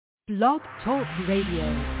Blog Talk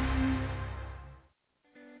Radio.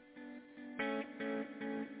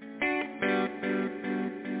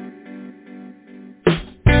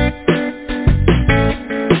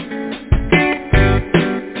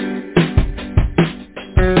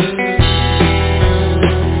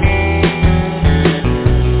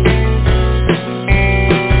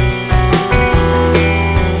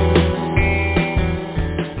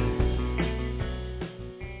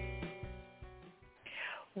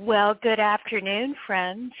 Well, good afternoon,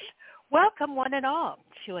 friends. Welcome, one and all,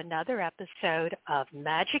 to another episode of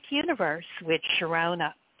Magic Universe with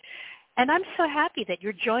Sharona. And I'm so happy that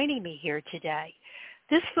you're joining me here today.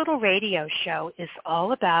 This little radio show is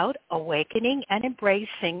all about awakening and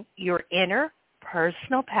embracing your inner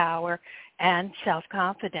personal power and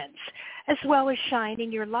self-confidence, as well as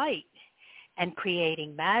shining your light and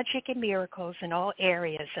creating magic and miracles in all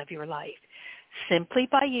areas of your life, simply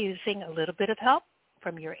by using a little bit of help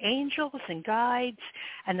from your angels and guides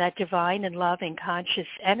and that divine and loving conscious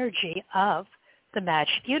energy of the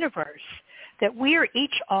magic universe that we're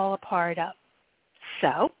each all a part of.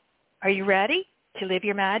 So, are you ready to live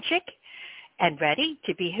your magic and ready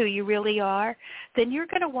to be who you really are? Then you're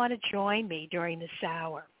going to want to join me during this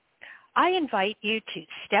hour. I invite you to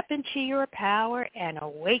step into your power and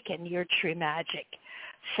awaken your true magic.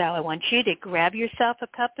 So I want you to grab yourself a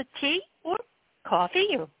cup of tea or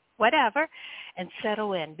coffee or whatever, and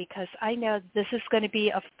settle in, because I know this is going to be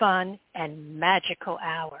a fun and magical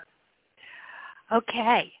hour.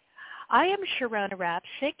 Okay, I am Sharona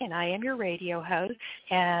Rapsick, and I am your radio host.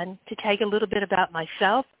 And to tell you a little bit about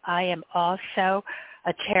myself, I am also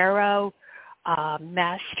a tarot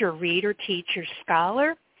master reader, teacher,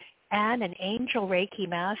 scholar, and an angel Reiki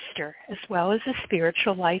master, as well as a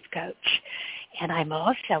spiritual life coach. And I'm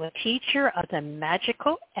also a teacher of the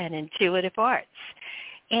magical and intuitive arts.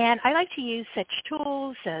 And I like to use such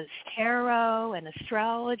tools as tarot and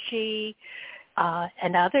astrology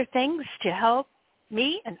and other things to help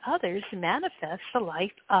me and others manifest the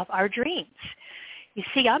life of our dreams. You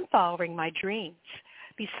see, I'm following my dreams.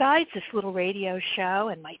 Besides this little radio show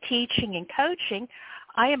and my teaching and coaching,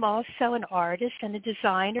 I am also an artist and a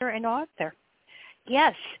designer and author.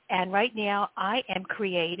 Yes, and right now I am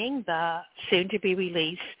creating the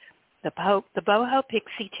soon-to-be-released the Boho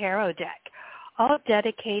Pixie Tarot deck, all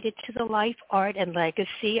dedicated to the life, art, and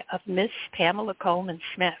legacy of Miss Pamela Coleman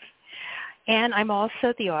Smith. And I'm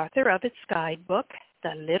also the author of its guidebook,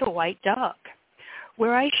 The Little White Dog,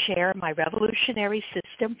 where I share my revolutionary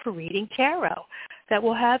system for reading tarot that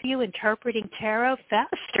will have you interpreting tarot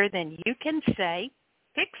faster than you can say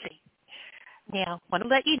Pixie. Now, I want to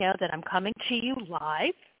let you know that I'm coming to you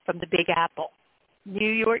live from the Big Apple, New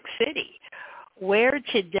York City, where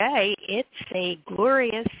today it's a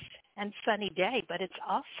glorious and sunny day, but it's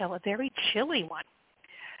also a very chilly one.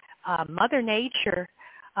 Mother Nature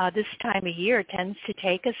this time of year tends to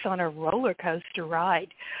take us on a roller coaster ride.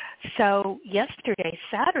 So yesterday,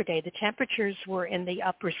 Saturday, the temperatures were in the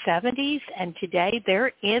upper 70s, and today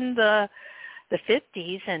they're in the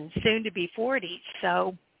 50s and soon to be 40s.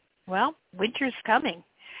 So, well, winter's coming.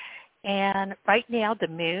 And right now the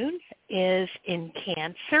moon is in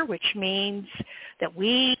Cancer, which means that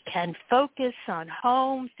we can focus on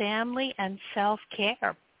home, family, and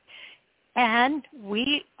self-care. And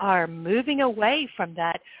we are moving away from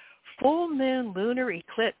that full moon lunar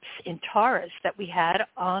eclipse in Taurus that we had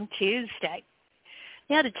on Tuesday.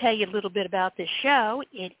 Now, to tell you a little bit about the show,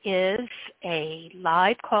 it is a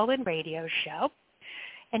live call-in radio show.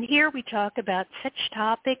 And here we talk about such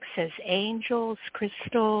topics as angels,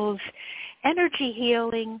 crystals, energy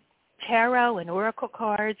healing, tarot and oracle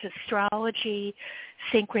cards, astrology,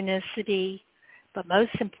 synchronicity, but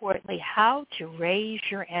most importantly, how to raise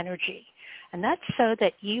your energy. And that's so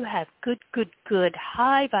that you have good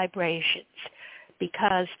high vibrations,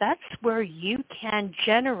 because that's where you can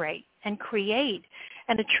generate and create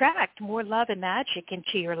and attract more love and magic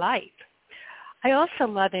into your life. I also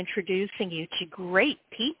love introducing you to great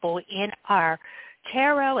people in our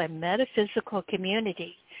tarot and metaphysical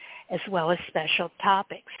community, as well as special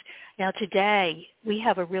topics. Now today, we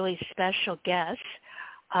have a really special guest.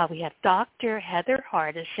 We have Dr. Heather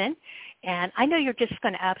Hardison, and I know you're just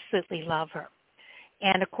going to absolutely love her.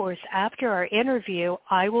 And of course, after our interview,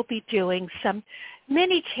 I will be doing some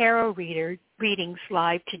mini tarot readings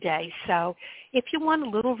live today. So if you want a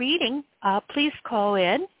little reading, please call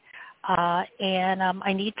in. And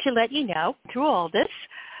I need to let you know through all this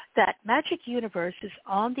that Magic Universe is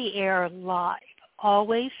on the air live,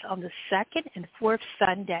 always on the second and fourth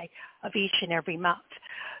Sunday of each and every month.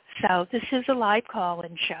 So this is a live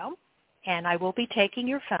call-in show, and I will be taking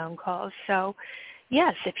your phone calls. So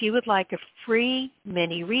yes, if you would like a free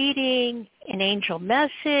mini reading, an angel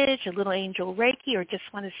message, a little angel Reiki, or just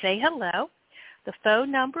want to say hello, the phone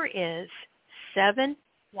number is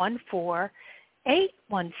 714-816-4628.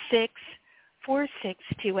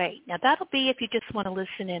 Now, that'll be if you just want to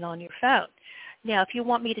listen in on your phone. Now, if you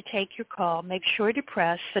want me to take your call, make sure to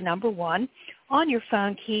press the number 1 on your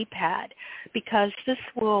phone keypad, because this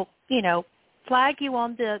will, flag you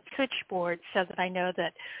on the switchboard so that I know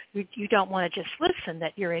that you don't want to just listen,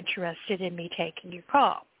 that you're interested in me taking your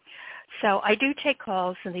call. So I do take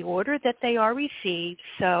calls in the order that they are received,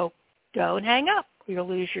 so don't hang up or you'll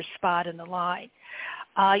lose your spot in the line.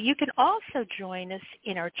 You can also join us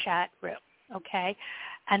in our chat room, okay?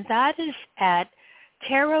 And that is at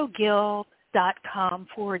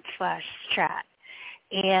tarotguild.com/chat.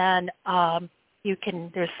 And you'll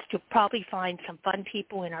probably find some fun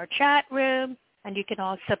people in our chat room, and you can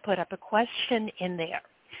also put up a question in there.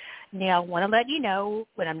 Now, I want to let you know,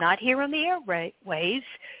 when I'm not here on the airwaves,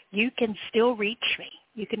 you can still reach me.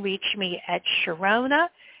 You can reach me at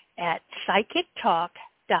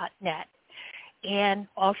Sharona@psychictalk.net. And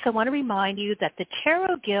also want to remind you that the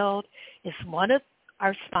Tarot Guild is one of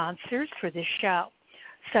our sponsors for this show.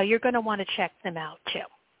 So you're going to want to check them out too.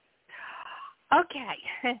 Okay.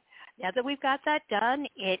 Now that we've got that done,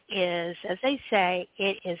 it is, as they say,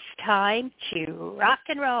 it is time to rock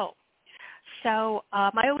and roll. So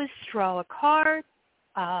I always draw a card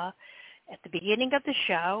at the beginning of the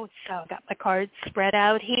show. So I've got my cards spread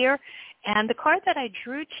out here. And the card that I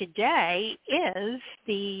drew today is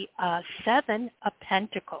the 7 of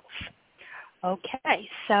Pentacles. Okay,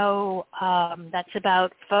 so that's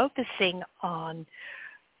about focusing on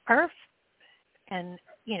Earth and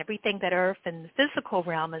everything that Earth and the physical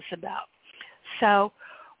realm is about. So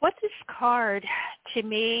what this card to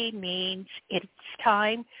me means, it's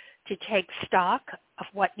time to take stock of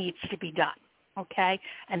what needs to be done, okay,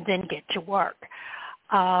 and then get to work.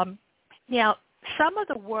 Now, some of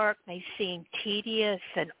the work may seem tedious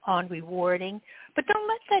and unrewarding, but don't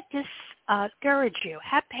let that discourage you.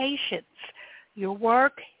 Have patience. Your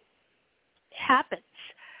work happens,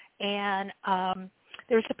 and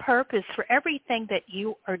there's a purpose for everything that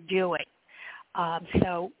you are doing.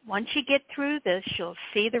 So once you get through this, you'll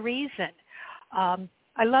see the reason.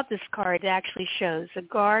 I love this card. It actually shows a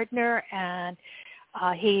gardener, and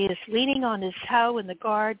he is leaning on his hoe in the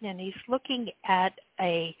garden, and he's looking at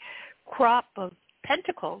a crop of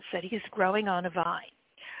pentacles that he's growing on a vine.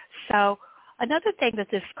 So another thing that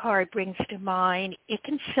this card brings to mind, it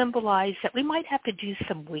can symbolize that we might have to do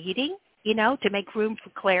some weeding, to make room for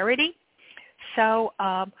clarity. So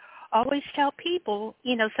always tell people,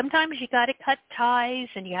 sometimes you got to cut ties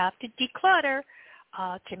and you have to declutter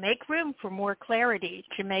to make room for more clarity,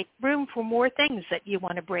 to make room for more things that you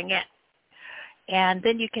want to bring in. And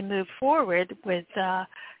then you can move forward with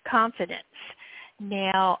confidence.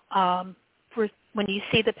 Now, when you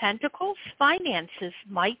see the pentacles, finances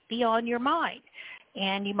might be on your mind.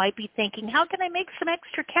 And you might be thinking, how can I make some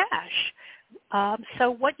extra cash?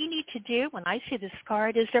 So what you need to do when I see this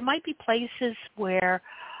card is there might be places where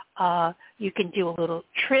you can do a little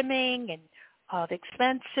trimming and of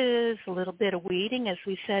expenses, a little bit of weeding, as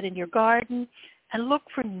we said, in your garden, and look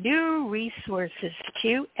for new resources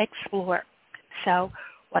to explore. So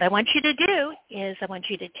what I want you to do is I want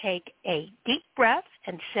you to take a deep breath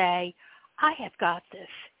and say, I have got this.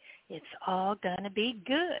 It's all going to be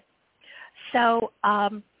good. So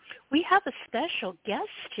we have a special guest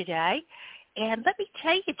today, and let me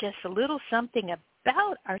tell you just a little something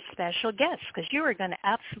about our special guest, because you are going to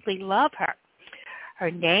absolutely love her.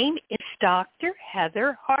 Her name is Dr.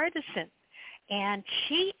 Heather Hardison, and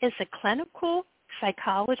she is a clinical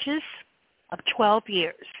psychologist of 12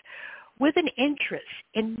 years with an interest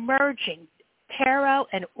in merging tarot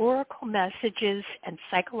and oracle messages and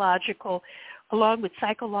along with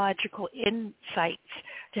psychological insights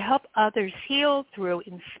to help others heal through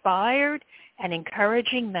inspired and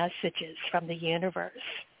encouraging messages from the universe.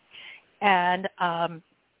 And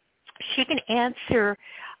she can answer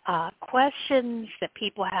questions that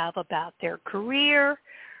people have about their career,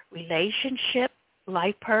 relationship,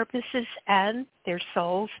 life purposes, and their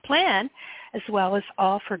soul's plan, as well as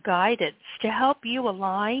offer guidance to help you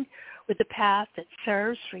align with the path that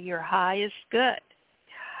serves for your highest good.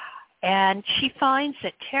 And she finds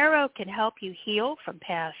that tarot can help you heal from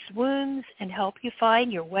past wounds and help you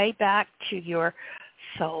find your way back to your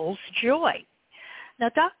soul's joy. Now,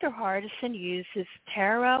 Dr. Hardison uses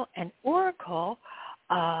tarot and oracle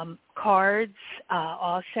cards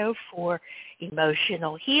also for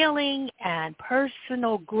emotional healing and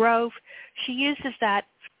personal growth. She uses that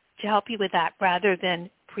to help you with that rather than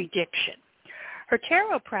prediction. Her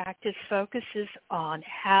tarot practice focuses on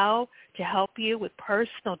how to help you with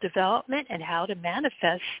personal development and how to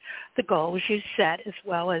manifest the goals you set, as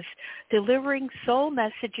well as delivering soul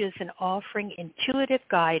messages and offering intuitive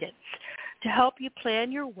guidance to help you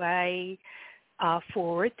plan your way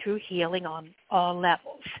forward through healing on all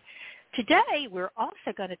levels. Today, we're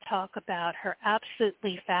also going to talk about her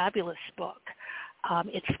absolutely fabulous book.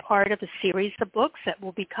 It's part of a series of books that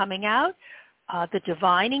will be coming out, the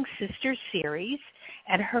Divining Sisters series,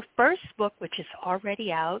 and her first book, which is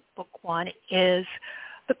already out, book one, is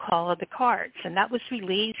The Call of the Cards, and that was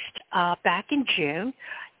released back in June,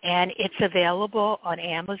 and it's available on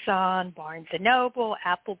Amazon, Barnes & Noble,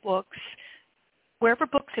 Apple Books, wherever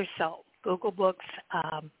books are sold, Google Books,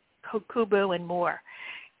 Kokubu, and more.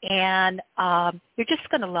 And you're just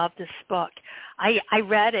going to love this book. I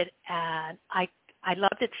read it, and I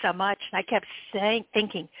loved it so much, and I kept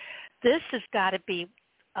thinking, this has got to be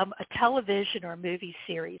a television or a movie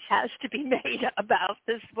series has to be made about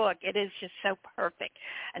this book. It is just so perfect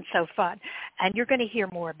and so fun. And you're going to hear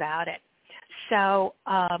more about it. So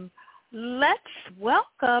let's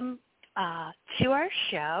welcome to our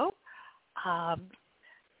show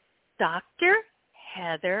Dr.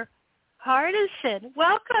 Heather Hardison.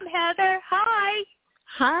 Welcome, Heather. Hi.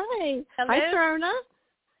 Hi. Hello. Hi, Sharona.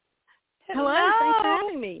 Hello. Thanks for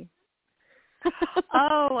having me.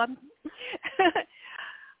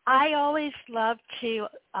 I always love to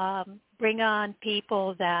bring on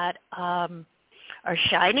people that are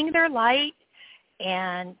shining their light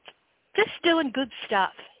and just doing good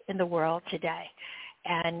stuff in the world today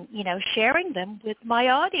and, sharing them with my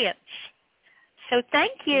audience. So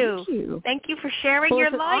thank you. Thank you. Thank you for sharing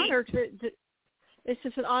your light. It's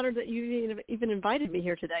just an honor that you even invited me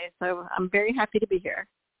here today, so I'm very happy to be here.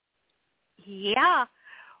 Yeah.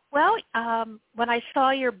 Well, when I saw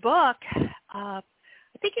your book, I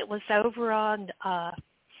think it was over on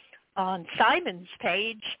Simon's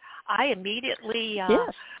page. I immediately,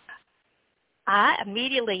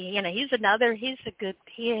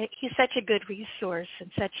 he's such a good resource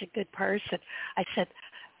and such a good person. I said,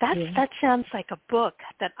 that sounds like a book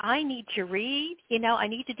that I need to read. I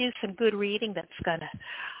need to do some good reading that's going to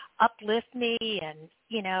uplift me and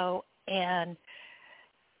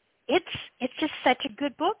it's just such a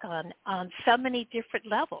good book on so many different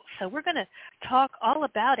levels. So we're going to talk all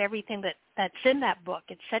about everything that's in that book.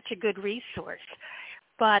 It's such a good resource.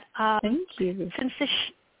 But thank you. Since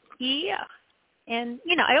and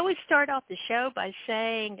I always start off the show by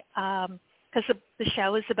saying, because the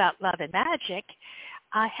show is about love and magic,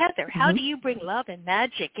 Heather, how do you bring love and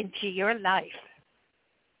magic into your life?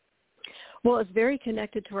 Well, it's very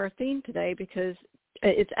connected to our theme today because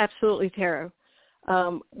it's absolutely tarot.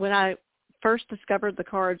 When I first discovered the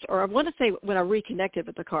cards, or I want to say when I reconnected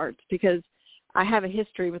with the cards, because I have a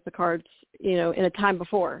history with the cards, in a time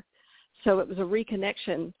before. So it was a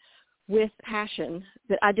reconnection with passion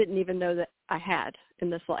that I didn't even know that I had in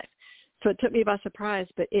this life. So it took me by surprise,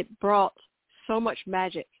 but it brought so much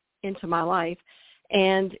magic into my life.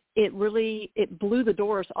 And it blew the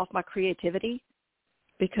doors off my creativity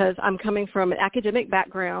because I'm coming from an academic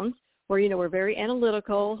background where, we're very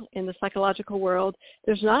analytical in the psychological world.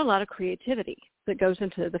 There's not a lot of creativity that goes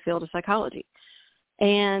into the field of psychology.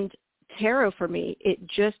 And tarot for me,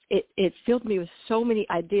 it filled me with so many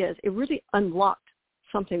ideas. It really unlocked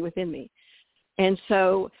something within me. And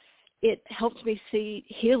so it helped me see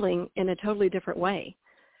healing in a totally different way.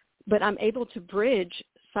 But I'm able to bridge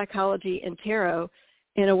psychology and tarot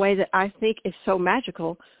in a way that I think is so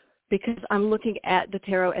magical because I'm looking at the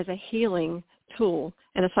tarot as a healing tool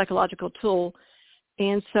and a psychological tool.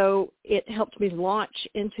 And so it helped me launch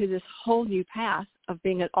into this whole new path of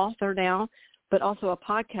being an author now, but also a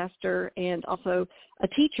podcaster and also a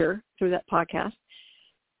teacher through that podcast.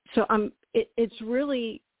 So it's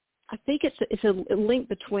really, I think it's a link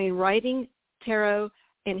between writing, tarot,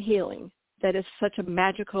 and healing that is such a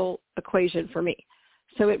magical equation for me.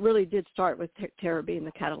 So it really did start with tarot being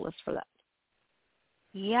the catalyst for that.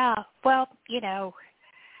 Yeah. Well,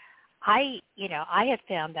 I have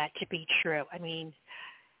found that to be true. I mean,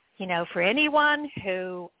 for anyone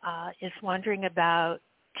who is wondering about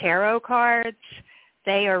tarot cards,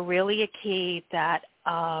 they are really a key that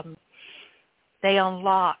they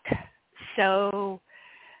unlock so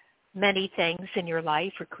many things in your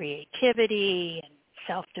life for creativity and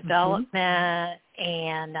self-development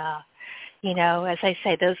and, as I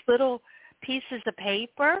say, those little pieces of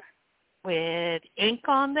paper with ink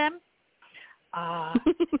on them,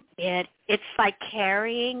 it's like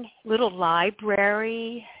carrying a little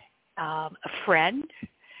library, a friend,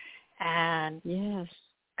 and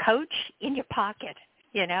coach in your pocket,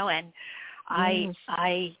 and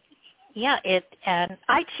I Yeah, and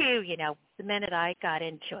I too, the minute I got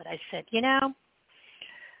into it, I said, I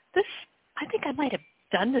think I might have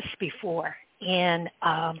done this before in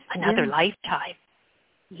another lifetime.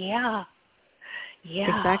 Yeah.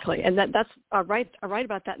 Yeah. Exactly. And that's I write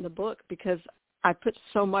about that in the book because I put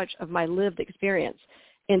so much of my lived experience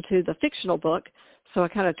into the fictional book. So I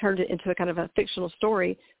kind of turned it into a kind of a fictional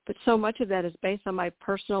story, but so much of that is based on my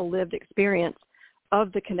personal lived experience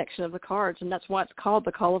of the connection of the cards. And that's why it's called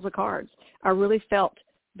The Call of the Cards. I really felt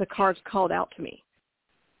the cards called out to me.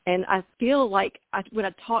 And I feel like when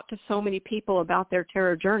I talk to so many people about their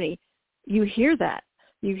tarot journey, you hear that.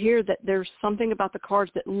 You hear that there's something about the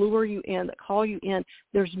cards that lure you in, that call you in.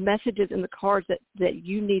 There's messages in the cards that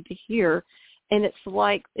you need to hear. And it's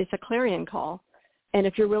a clarion call. And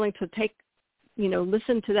if you're willing to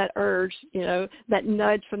listen to that urge, that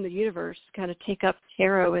nudge from the universe, kind of take up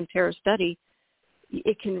tarot and tarot study,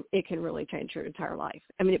 it can really change your entire life.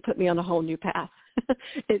 I mean, it put me on a whole new path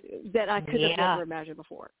that I could have never imagined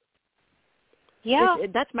before. Yeah.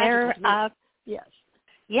 That's magic to me. Yes.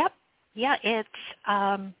 Yep. Yeah,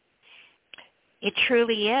 it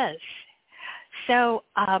truly is. So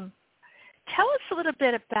tell us a little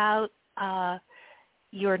bit about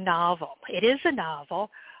your novel. It is a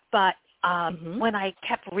novel, but when I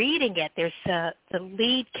kept reading it, there's the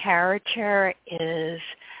lead character is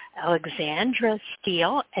Alexandra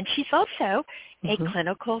Steele, and she's also a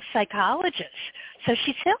clinical psychologist. So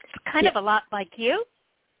she sounds kind of a lot like you.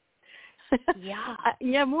 Yeah.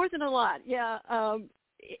 Yeah, more than a lot. Yeah.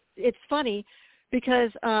 It's funny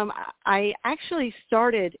because I actually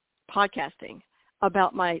started podcasting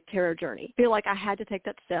about my tarot journey. I feel like I had to take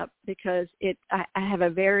that step because I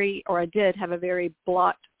did have a very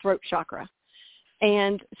blocked throat chakra.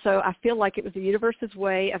 And so I feel like it was the universe's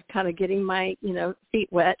way of kind of getting my, feet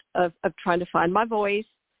wet of trying to find my voice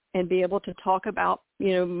and be able to talk about,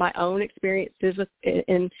 my own experiences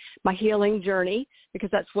in my healing journey,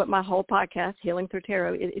 because that's what my whole podcast, Healing Through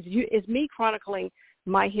Tarot, is me chronicling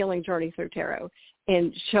my healing journey through tarot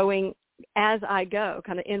and showing as I go,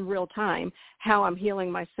 kind of in real time, how I'm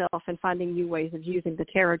healing myself and finding new ways of using the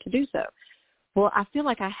tarot to do so. Well, I feel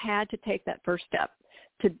like I had to take that first step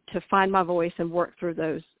to find my voice and work through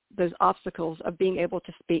those obstacles of being able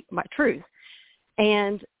to speak my truth.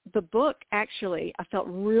 And the book, actually, I felt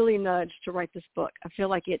really nudged to write this book. I feel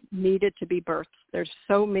like it needed to be birthed. There's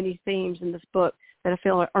so many themes in this book that I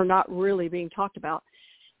feel are not really being talked about.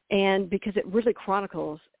 And because it really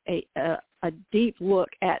chronicles a deep look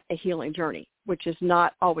at a healing journey, which is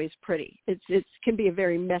not always pretty. It can be a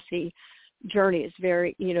very messy journey. It's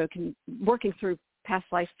very, working through past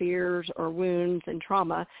life fears or wounds and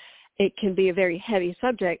trauma, it can be a very heavy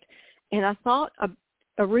subject. And I thought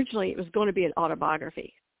originally it was going to be an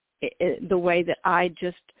autobiography, the way that I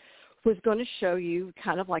just was going to show you,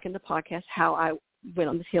 kind of like in the podcast, how I went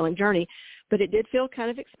on this healing journey. But it did feel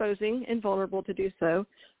kind of exposing and vulnerable to do so,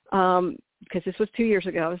 because this was 2 years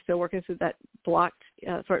ago. I was still working through that blocked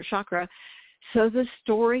throat chakra. So the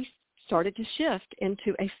story started to shift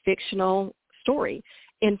into a fictional story,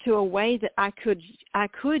 into a way that I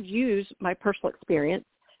could use my personal experience,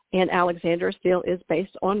 and Alexandra Steele is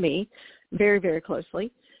based on me very, very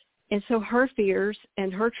closely. And so her fears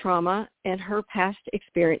and her trauma and her past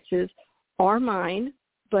experiences are mine,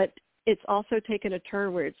 but it's also taken a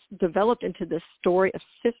turn where it's developed into this story of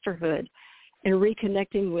sisterhood and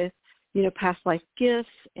reconnecting with, past life gifts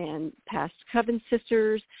and past coven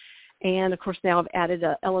sisters. And, of course, now I've added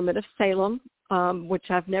an element of Salem, which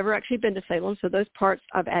I've never actually been to Salem. So those parts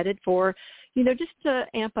I've added for, just to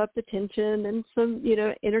amp up the tension and some,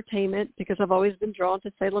 entertainment, because I've always been drawn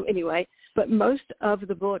to Salem anyway. But most of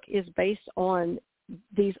the book is based on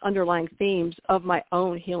these underlying themes of my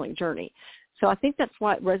own healing journey. So I think that's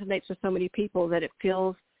why it resonates with so many people, that it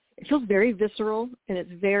feels very visceral and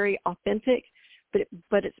it's very authentic,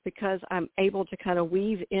 but it's because I'm able to kind of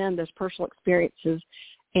weave in those personal experiences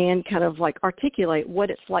and kind of like articulate what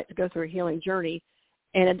it's like to go through a healing journey,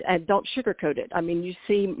 and don't sugarcoat it. I mean, you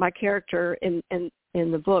see my character in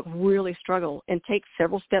the book really struggle and take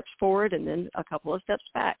several steps forward and then a couple of steps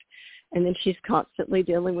back. And then she's constantly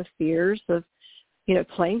dealing with fears of,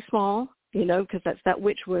 playing small, because that's that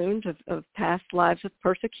witch wound of past lives of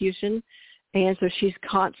persecution. And so she's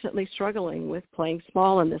constantly struggling with playing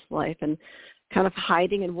small in this life and kind of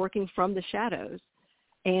hiding and working from the shadows.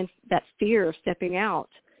 And that fear of stepping out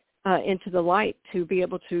into the light to be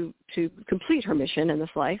able to complete her mission in this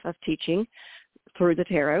life of teaching through the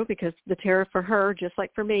tarot, because the tarot for her, just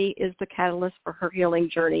like for me, is the catalyst for her healing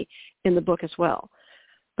journey in the book as well.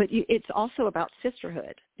 But it's also about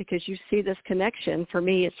sisterhood, because you see this connection. For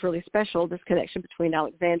me, it's really special, this connection between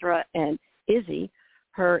Alexandra and Izzy,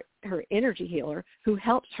 her energy healer, who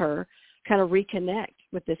helps her kind of reconnect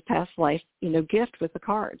with this past life, gift with the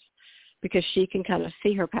cards, because she can kind of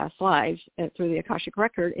see her past lives through the Akashic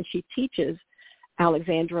record, and she teaches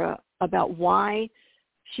Alexandra about why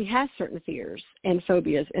she has certain fears and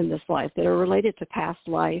phobias in this life that are related to past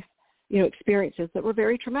life, experiences that were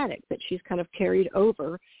very traumatic that she's kind of carried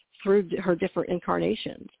over through her different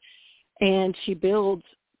incarnations. And she builds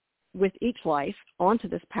with each life onto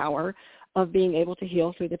this power of being able to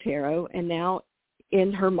heal through the tarot. And now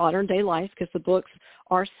in her modern day life, because the books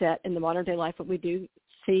are set in the modern day life, but we do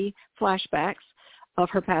see flashbacks of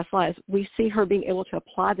her past lives, we see her being able to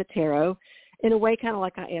apply the tarot in a way kind of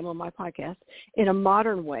like I am on my podcast, in a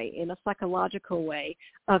modern way, in a psychological way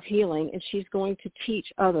of healing. And she's going to teach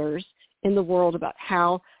others in the world about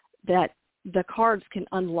how that the cards can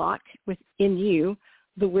unlock within you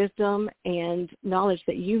the wisdom and knowledge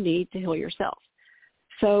that you need to heal yourself.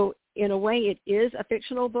 So in a way, it is a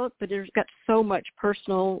fictional book, but it's got so much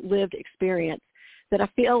personal lived experience that I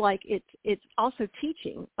feel like it's also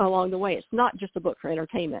teaching along the way. It's not just a book for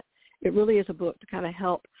entertainment. It really is a book to kind of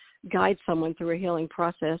help guide someone through a healing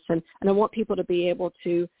process. And I want people to be able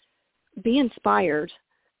to be inspired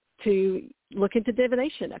to look into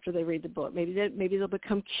divination after they read the book. Maybe they'll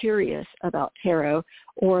become curious about tarot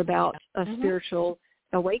or about a spiritual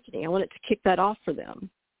awakening. I want it to kick that off for them.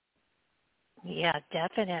 Yeah,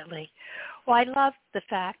 definitely. Well, I love the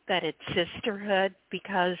fact that it's sisterhood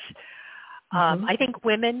because I think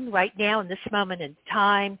women right now in this moment in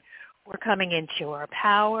time, we're coming into our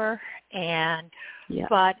power,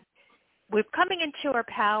 but we're coming into our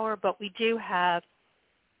power, but we do have,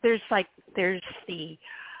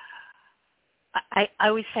 I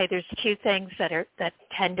always say there's two things that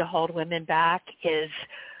tend to hold women back is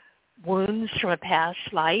wounds from a past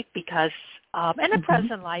life because and a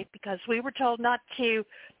present life because we were told not to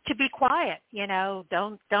be quiet,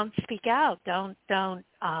 don't speak out, don't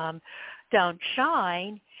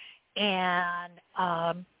shine, and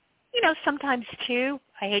sometimes too,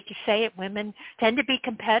 I hate to say it, women tend to be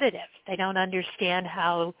competitive. They don't understand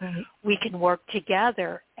how we can work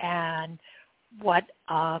together and what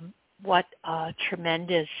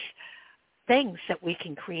tremendous things that we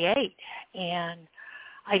can create. And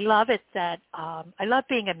I love it that I love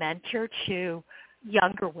being a mentor to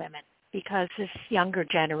younger women because this younger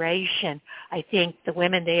generation, I think the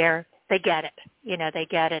women there, they get it. They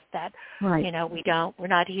get it that, we're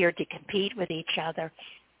not here to compete with each other.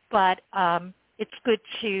 But it's good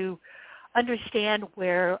to understand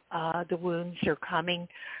where the wounds are coming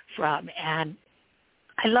from. And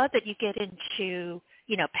I love that you get into,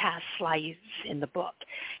 past lives in the book.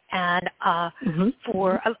 And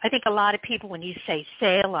for, I think a lot of people, when you say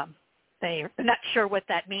Salem, they're not sure what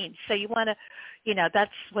that means. So you want to, that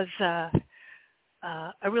was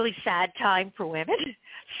a really sad time for women.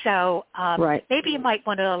 So maybe you might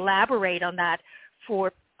want to elaborate on that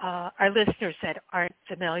for our listeners that aren't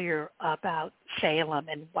familiar about Salem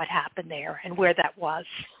and what happened there and where that was.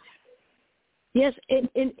 Yes,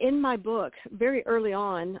 in my book, very early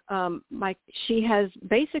on, she has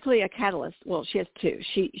basically a catalyst. Well, she has two.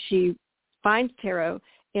 She finds tarot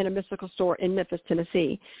in a mystical store in Memphis,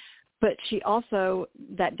 Tennessee, but she also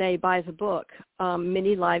that day buys a book,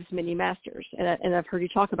 Many Lives, Many Masters, and I've heard you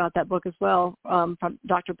talk about that book as well from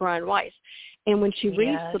Dr. Brian Weiss. And when she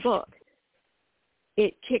reads the book,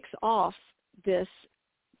 it kicks off this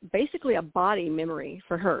basically a body memory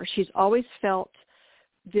for her. She's always felt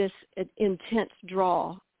this intense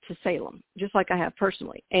draw to Salem, just like I have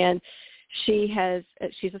personally. And she's a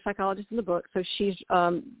psychologist in the book, so she's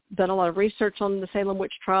done a lot of research on the Salem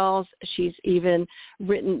witch trials. She's even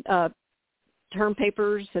written term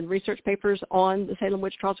papers and research papers on the Salem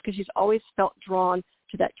witch trials because she's always felt drawn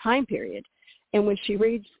to that time period. And when she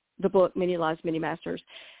reads the book, Many Lives, Many Masters,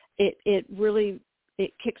 it really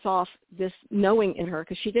kicks off this knowing in her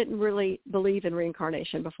because she didn't really believe in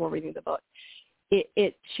reincarnation before reading the book.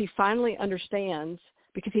 She finally understands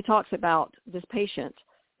because he talks about this patient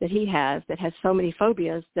that he has that has so many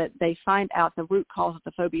phobias that they find out the root cause of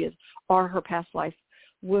the phobias are her past life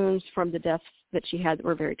wounds from the deaths that she had that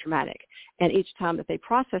were very traumatic. And each time that they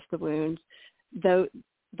process the wounds,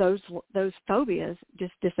 those phobias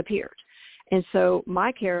just disappeared. And so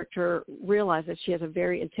my character realizes she has a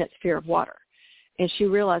very intense fear of water. And she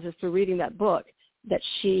realizes through reading that book that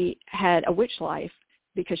she had a witch life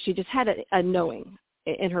because she just had a knowing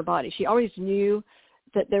in her body. She always knew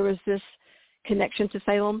that there was this connection to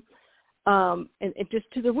Salem and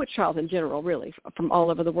just to the witch trials in general, really, from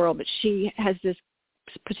all over the world. But she has this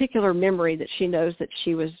particular memory that she knows that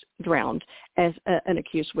she was drowned as an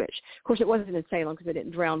accused witch. Of course, it wasn't in Salem because they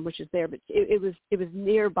didn't drown witches there, but it was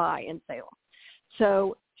nearby in Salem.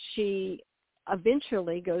 So she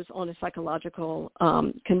eventually goes on a psychological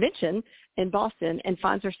convention in Boston and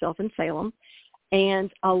finds herself in Salem.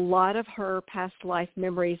 And a lot of her past life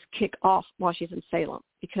memories kick off while she's in Salem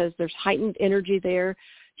because there's heightened energy there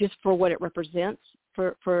just for what it represents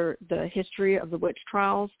for the history of the witch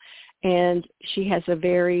trials. And she has a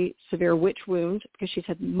very severe witch wound because she's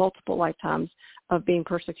had multiple lifetimes of being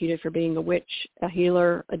persecuted for being a witch, a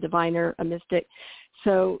healer, a diviner, a mystic.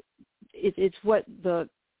 So it's what the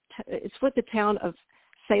town of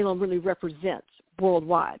Salem really represents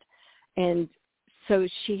worldwide. And so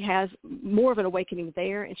she has more of an awakening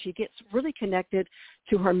there, and she gets really connected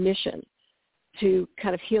to her mission to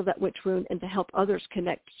kind of heal that witch wound and to help others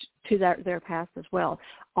connect to their past as well.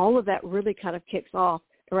 All of that really kind of kicks off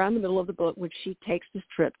around the middle of the book when she takes this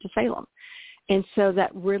trip to Salem. And so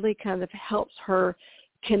that really kind of helps her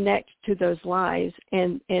connect to those lies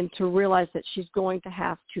and to realize that she's going to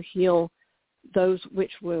have to heal those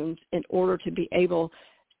witch wounds in order to be able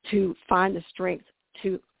to find the strength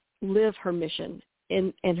to live her mission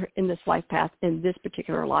in this life path, in this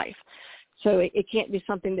particular life. So it can't be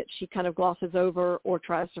something that she kind of glosses over or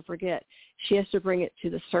tries to forget. She has to bring it to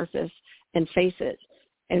the surface and face it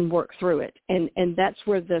and work through it. And that's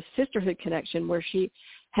where the sisterhood connection, where she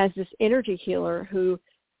has this energy healer who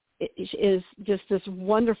is just this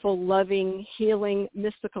wonderful, loving, healing,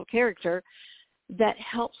 mystical character that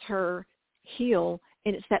helps her heal.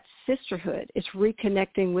 And it's that sisterhood. It's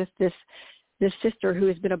reconnecting with this sister who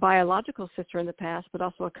has been a biological sister in the past, but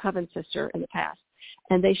also a coven sister in the past.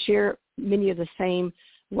 And they share many of the same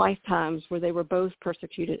lifetimes where they were both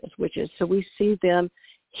persecuted as witches. So we see them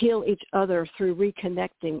heal each other through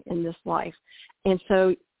reconnecting in this life. And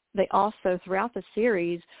so they also, throughout the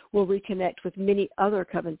series, will reconnect with many other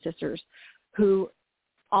coven sisters who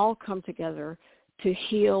all come together to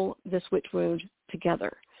heal this witch wound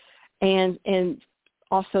together. And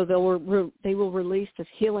also they will release this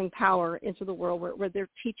healing power into the world where they're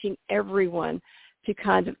teaching everyone to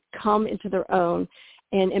kind of come into their own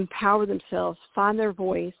and empower themselves, find their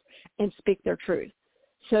voice, and speak their truth.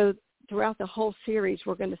 So throughout the whole series,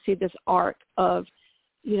 we're going to see this arc of,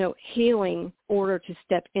 healing in order to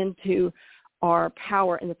step into our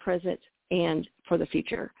power in the present and for the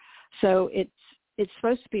future. So it's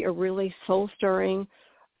supposed to be a really soul-stirring,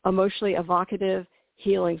 emotionally evocative,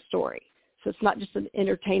 healing story. So it's not just an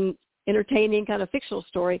entertaining kind of fictional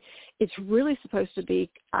story. It's really supposed to be,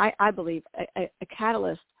 I believe, a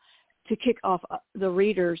catalyst to kick off the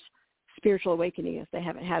reader's spiritual awakening if they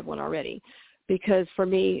haven't had one already. Because for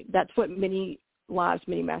me, that's what many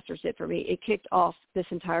masters did for me. It kicked off this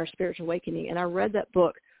entire spiritual awakening. And I read that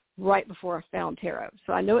book right before I found tarot.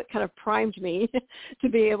 So I know it kind of primed me to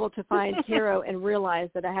be able to find tarot and realize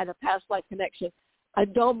that I had a past life connection. I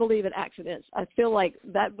don't believe in accidents. I feel like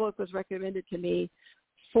that book was recommended to me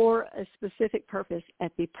for a specific purpose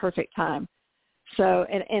at the perfect time. So,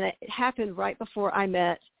 and it happened right before I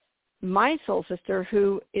met my soul sister,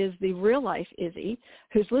 who is the real life Izzy,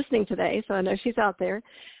 who's listening today. So I know she's out there.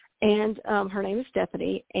 And her name is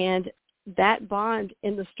Stephanie. And that bond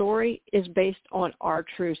in the story is based on our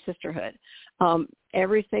true sisterhood.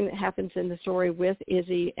 Everything that happens in the story with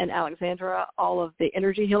Izzy and Alexandra, all of the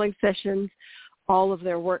energy healing sessions, all of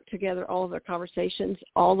their work together, all of their conversations,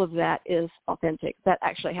 all of that is authentic. That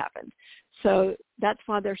actually happened. So that's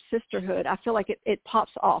why their sisterhood, I feel like it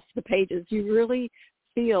pops off the pages. You really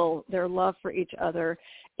feel their love for each other.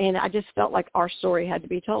 And I just felt like our story had to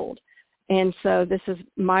be told. And so this is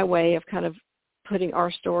my way of kind of putting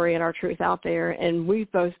our story and our truth out there. And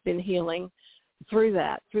we've both been healing through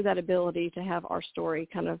that ability to have our story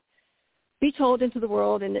kind of be told into the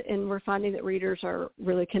world. And we're finding that readers are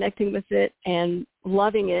really connecting with it and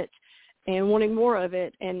loving it and wanting more of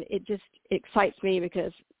it. And it just excites me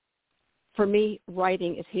because for me,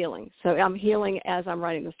 writing is healing. So I'm healing as I'm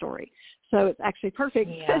writing the story. So it's actually perfect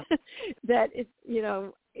that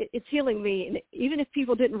it's healing me. And even if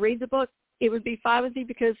people didn't read the book, it would be fine with me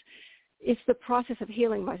because it's the process of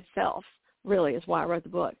healing myself, really, is why I wrote the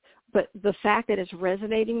book. But the fact that it's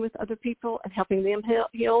resonating with other people and helping them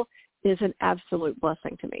heal is an absolute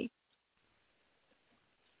blessing to me.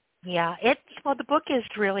 Yeah, the book is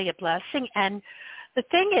really a blessing. And the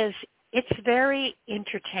thing is, it's very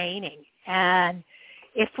entertaining. And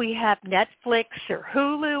if we have Netflix or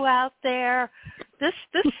Hulu out there, this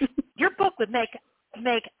your book would make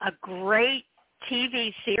a great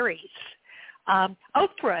TV series.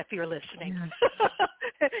 Oprah, if you're listening.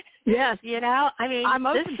 Yes. I'm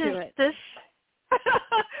open to it.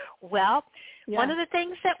 Well, one of the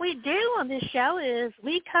things that we do on this show is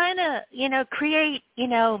we kind of, create,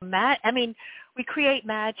 we create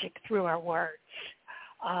magic through our words.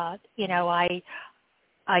 I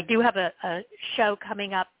do have a show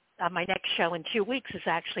coming up. My next show in 2 weeks is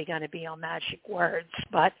actually going to be on magic words.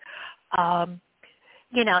 But, and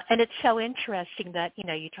it's so interesting that,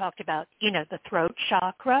 you talked about, the throat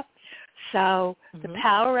chakra. So the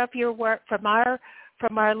power of your work from our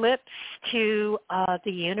lips to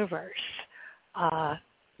the universe.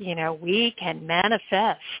 We can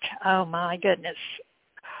manifest. Oh, my goodness.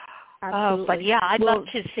 Absolutely. Oh, but yeah, I'd love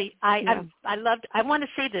to see. I want to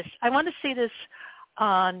see this. I want to see this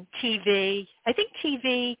on TV. I think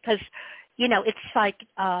TV because it's like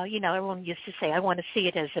everyone used to say I want to see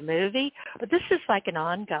it as a movie, but this is like an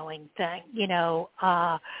ongoing thing.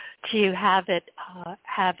 To have it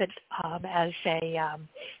as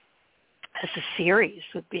a series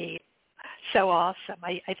would be so awesome.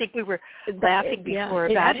 I think we were laughing before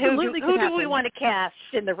about who do we want to cast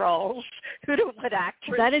in the roles? What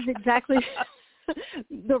actress? That is exactly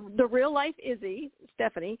the real life Izzy,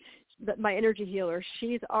 Stephanie, my energy healer.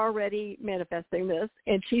 She's already manifesting this,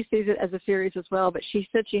 and she sees it as a series as well. But she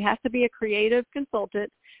said she has to be a creative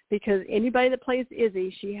consultant because anybody that plays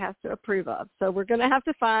Izzy, she has to approve of. So we're going to have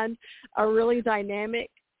to find a really dynamic,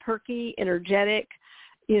 perky, energetic,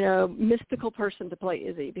 mystical person to play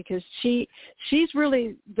Izzy because she's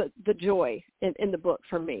really the joy in the book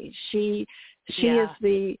for me. She is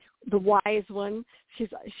the wise one.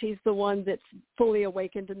 She's the one that's fully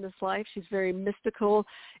awakened in this life. She's very mystical.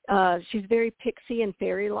 She's very pixie and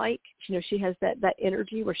fairy-like. She has that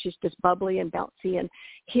energy where she's just bubbly and bouncy and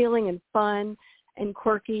healing and fun and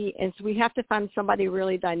quirky. And so we have to find somebody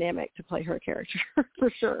really dynamic to play her character for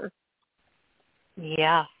sure.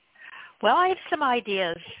 Yeah. Well, I have some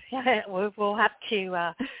ideas. We'll have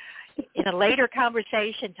to, in a later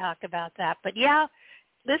conversation, talk about that. But yeah,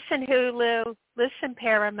 listen Hulu, listen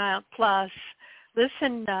Paramount Plus,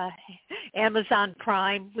 listen Amazon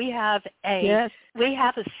Prime. We have a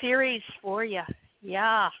series for you.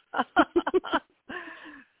 Yeah.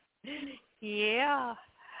 Yeah.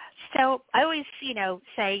 So I always,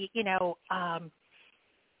 say,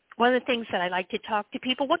 one of the things that I like to talk to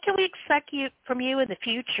people, what can we expect from you in the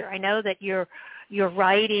future? I know that you're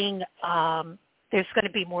writing, there's going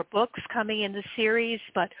to be more books coming in the series,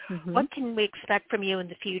 but what can we expect from you in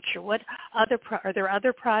the future? Are there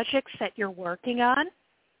other projects that you're working on?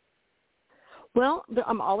 Well,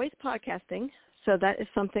 I'm always podcasting, so that is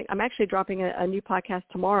something. I'm actually dropping a new podcast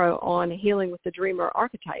tomorrow on healing with the dreamer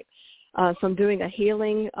archetype. So I'm doing a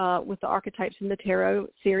healing with the archetypes in the tarot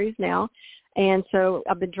series now. And so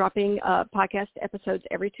I've been dropping podcast episodes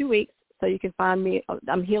every 2 weeks. So you can find me.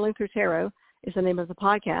 I'm Healing Through Tarot is the name of the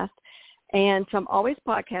podcast. And so I'm always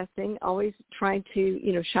podcasting, always trying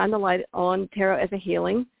to, shine the light on tarot as a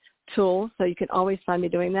healing tool. So you can always find me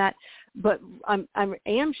doing that. But I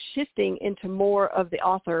am shifting into more of the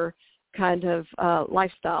author kind of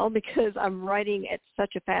lifestyle because I'm writing at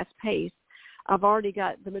such a fast pace. I've already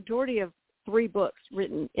got the majority of 3 books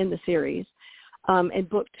written in the series. And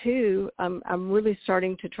book 2, I'm really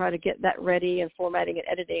starting to try to get that ready and formatting and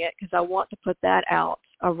editing it because I want to put that out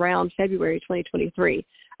around February 2023.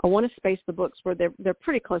 I want to space the books where they're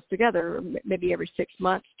pretty close together, maybe every 6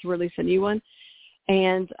 months to release a new one.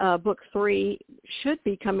 And book 3 should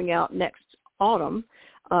be coming out next autumn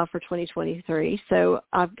for 2023. So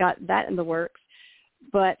I've got that in the works.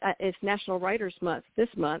 But it's National Writers Month this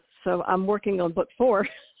month, so I'm working on book 4.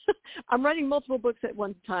 I'm writing multiple books at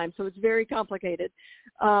one time, so it's very complicated.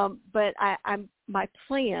 But my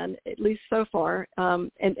plan, at least so far,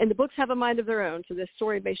 and the books have a mind of their own, so this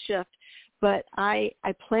story may shift, but I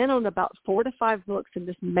plan on about 4 to 5 books in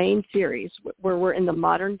this main series where we're in the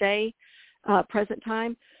modern day, present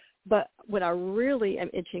time. But what I really am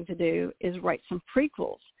itching to do is write some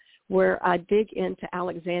prequels where I dig into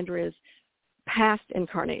Alexandra's past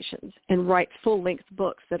incarnations and write full-length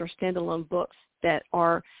books that are standalone books that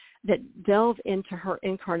delve into her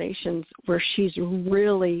incarnations where she's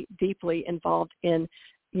really deeply involved in,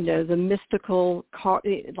 the mystical,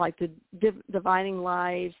 like the divining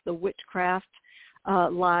lives, the witchcraft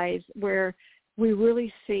lives, where we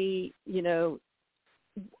really see,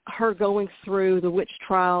 her going through the witch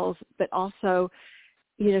trials, but also,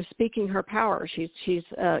 speaking her power. She's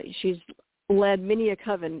led many a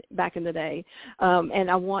coven back in the day,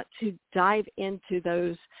 and I want to dive into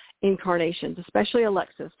those incarnations, especially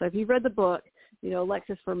Alexis. So if you've read the book,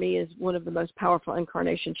 Alexis for me is one of the most powerful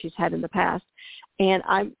incarnations she's had in the past, and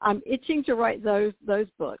I'm itching to write those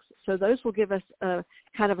books. So those will give us a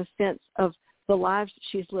kind of a sense of the lives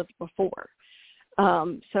she's lived before.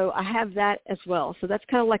 So I have that as well. So that's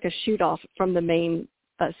kind of like a shoot off from the main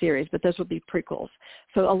series, but those will be prequels.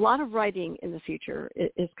 So a lot of writing in the future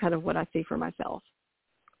is kind of what I see for myself.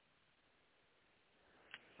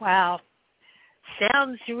 Wow.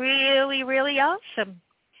 Sounds really, really awesome.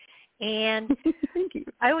 And Thank you.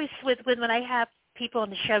 I always, when I have people on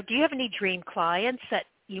the show, do you have any dream clients that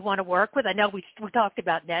you want to work with? I know we talked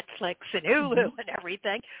about Netflix and Hulu and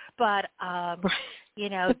everything, but, you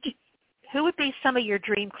know, who would be some of your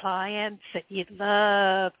dream clients that you'd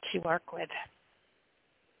love to work with?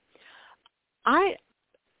 My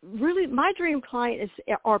dream client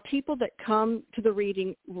are people that come to the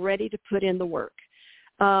reading ready to put in the work.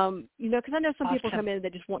 Because I know some people come in and they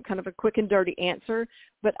just want kind of a quick and dirty answer,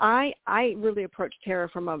 but I really approach tarot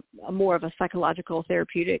from a more of a psychological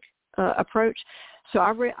therapeutic approach. So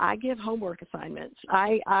I give homework assignments.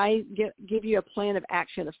 I give you a plan of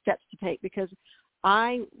action of steps to take, because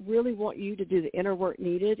I really want you to do the inner work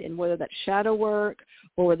needed, and whether that's shadow work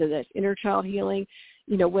or whether that's inner child healing,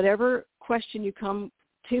 whatever question you come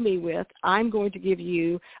to me with, I'm going to give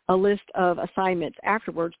you a list of assignments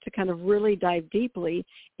afterwards to kind of really dive deeply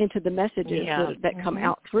into the messages that come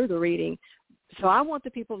out through the reading. So I want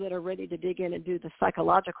the people that are ready to dig in and do the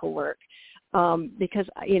psychological work, because,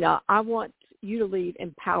 I want you to leave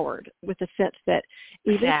empowered with the sense that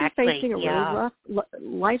even if you're facing a really rough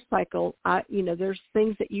life cycle, there's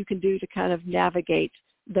things that you can do to kind of navigate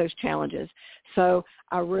those challenges. So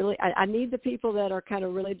I need the people that are kind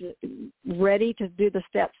of really ready to do the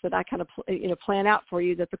steps that I kind of plan out for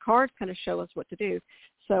you, that the cards kind of show us what to do.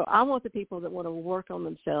 So I want the people that want to work on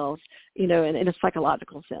themselves, in a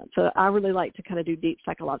psychological sense. So I really like to kind of do deep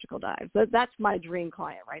psychological dives. That's my dream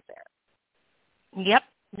client right there. Yep.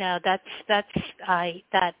 No, that's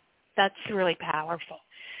really powerful.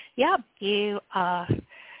 Yeah, you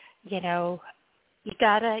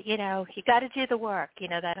gotta do the work.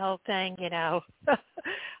 That whole thing.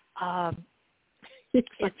 It's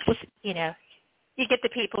you get the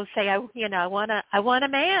people who say, I want a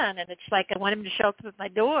man, and it's like I want him to show up at my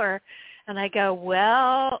door, and I go,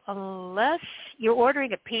 well, unless you're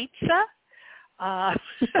ordering a pizza.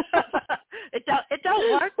 It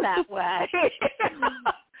don't work that way.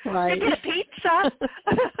 Right. You get a pizza,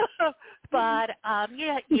 but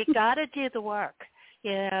you got to do the work.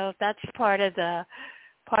 That's part of the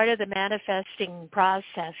manifesting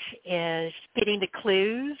process is getting the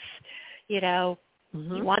clues. You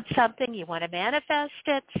want something, you want to manifest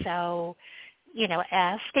it. So,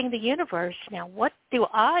 asking the universe, now what do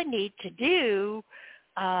I need to do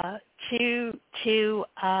to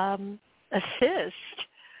assist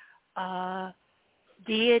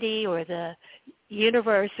deity or the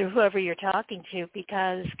universe or whoever you're talking to,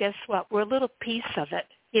 because guess what? We're a little piece of it.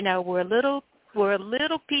 We're a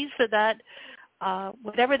little piece of that,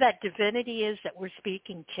 whatever that divinity is that we're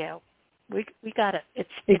speaking to. We got it. It's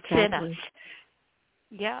in us.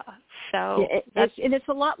 Yeah. So it's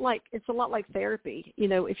a lot like therapy.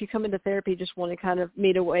 If you come into therapy just wanting to kind of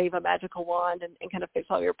me to wave a magical wand and kind of fix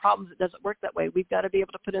all your problems, it doesn't work that way. We've got to be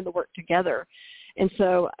able to put in the work together. And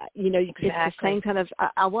so, it's the same kind of,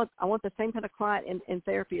 I want the same kind of client in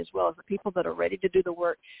therapy as well, as the people that are ready to do the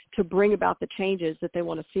work to bring about the changes that they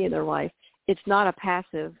want to see in their life. It's not a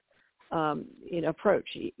passive, approach.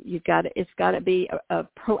 It's got to be a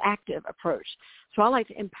proactive approach. So I like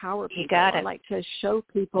to empower people. I like to show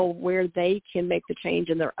people where they can make the change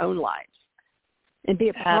in their own lives and be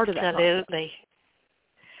a part of that process.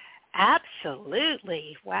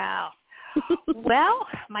 Absolutely. Wow. Well,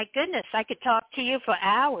 my goodness, I could talk to you for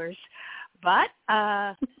hours, but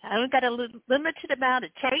I've got a limited amount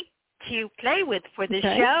of tape to play with for this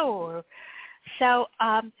show. So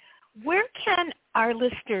where can our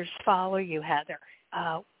listeners follow you, Heather?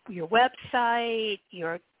 Your website,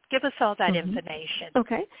 give us all that information.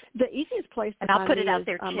 Okay. The easiest place to I'll put it out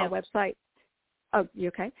there too. On my website. Oh, you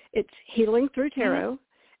okay? It's Healing Through Tarot,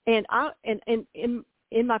 and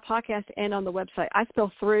in my podcast and on the website, I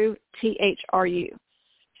spell Thru, Thru.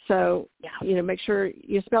 So, make sure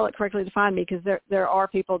you spell it correctly to find me, because there are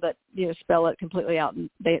people that, spell it completely out, and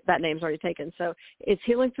that name's already taken. So it's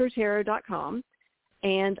healingthroughtarot.com,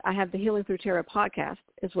 and I have the Healing Through Tarot podcast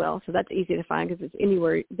as well. So that's easy to find because it's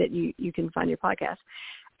anywhere that you can find your podcast.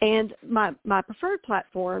 And my preferred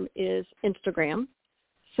platform is Instagram.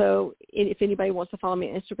 So if anybody wants to follow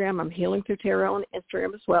me on Instagram, I'm Healing Through Tarot on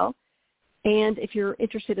Instagram as well. And if you're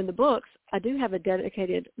interested in the books, I do have a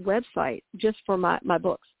dedicated website just for my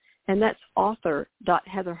books, and that's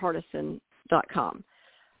author.heatherhardison.com.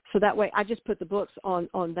 So that way I just put the books on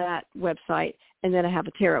that website, and then I have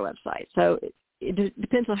a tarot website. So it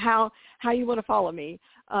depends on how you want to follow me,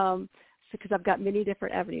 because I've got many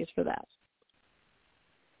different avenues for that.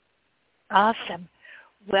 Awesome.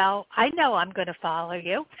 Well, I know I'm going to follow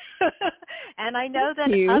you, and I know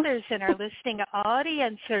that others in our listening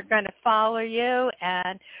audience are going to follow you.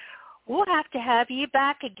 And we'll have to have you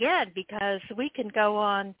back again because we can go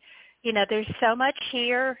on. There's so much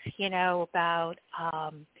here, about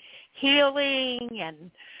healing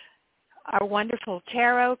and our wonderful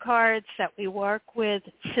tarot cards that we work with,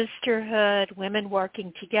 sisterhood, women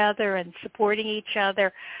working together and supporting each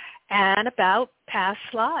other, and about past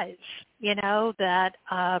lives, that,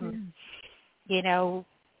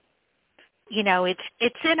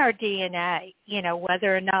 it's in our DNA,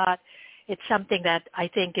 whether or not it's something that I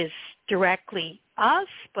think is directly us,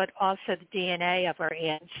 but also the DNA of our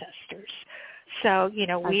ancestors. So,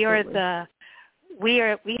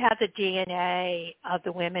 we have the DNA of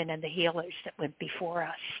the women and the healers that went before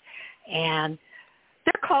us. And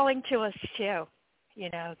they're calling to us too.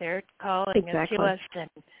 They're calling to us, and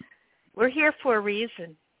we're here for a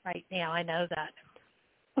reason right now. I know that.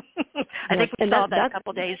 I think we saw that a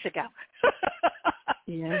couple days ago.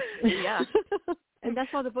 Yes. Yeah. And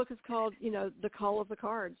that's why the book is called, The Call of the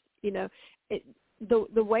Cards.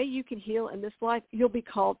 The way you can heal in this life, you'll be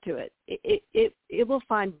called to it. It will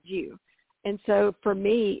find you. And so for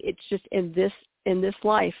me, it's just in this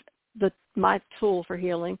life, my tool for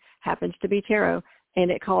healing happens to be tarot, and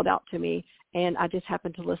it called out to me, and I just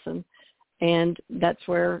happened to listen. And that's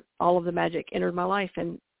where all of the magic entered my life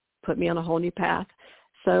and put me on a whole new path.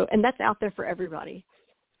 So, and that's out there for everybody.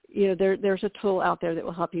 There's a tool out there that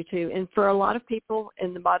will help you too. And for a lot of people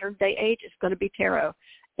in the modern day age, it's going to be tarot.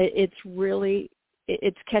 It's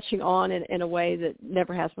catching on in a way that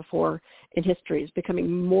never has before in history. It's becoming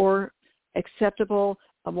more acceptable,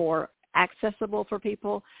 more accessible for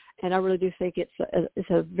people. And I really do think it's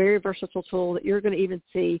a very versatile tool that you're going to even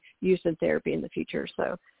see used in therapy in the future.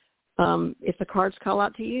 So if the cards call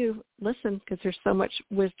out to you, listen, because there's so much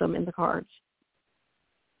wisdom in the cards.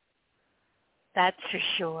 That's for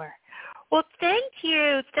sure. Well, thank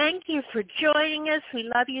you. Thank you for joining us. We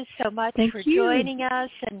love you so much for joining us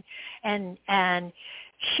and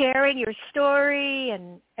sharing your story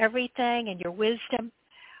and everything and your wisdom.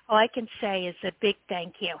 All I can say is a big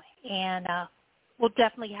thank you. And we'll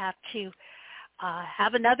definitely have to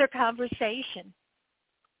have another conversation.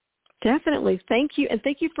 Definitely. Thank you. And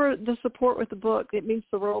thank you for the support with the book. It means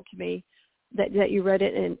the world to me that you read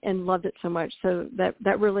it and loved it so much. So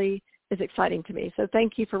that really is exciting to me. So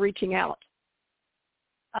thank you for reaching out.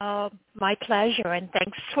 My pleasure, and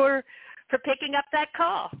thanks for picking up that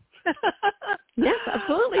call. Yes,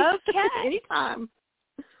 absolutely. Okay. Anytime.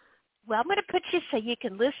 Well, I'm going to put you so you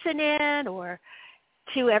can listen in or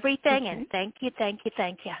to everything, and thank you. Thank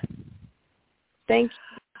you.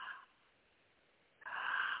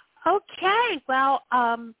 Okay. Well,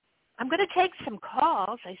 I'm going to take some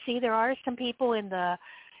calls. I see there are some people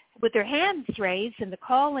with their hands raised in the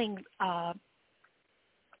calling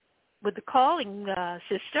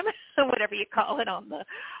system, whatever you call it on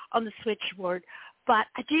the switchboard. But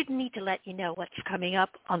I do need to let you know what's coming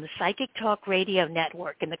up on the Psychic Talk Radio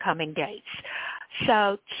Network in the coming days.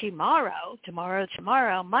 So tomorrow,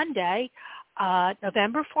 Monday,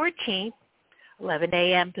 November 14th, 11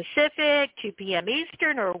 a.m. Pacific, 2 p.m.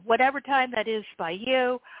 Eastern, or whatever time that is by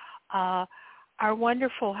you, our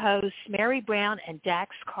wonderful hosts, Mary Brown and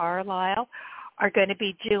Dax Carlisle, are going to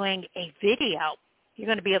be doing a video. You're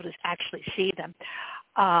going to be able to actually see them.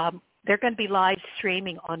 They're going to be live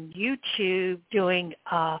streaming on YouTube doing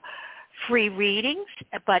free readings,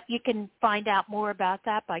 but you can find out more about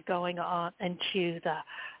that by going on into the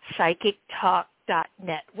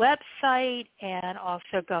psychictalk.net website and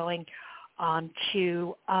also going on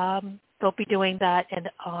to, they'll be doing that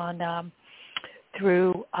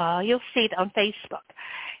through, you'll see it on Facebook.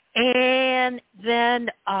 And then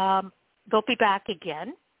they'll be back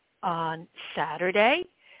again on Saturday,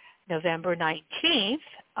 November 19th,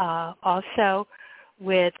 also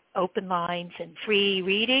with open lines and free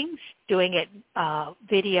readings, doing it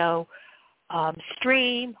video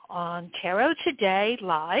stream on Tarot Today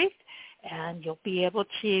Live, and you'll be able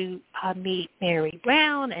to meet Mary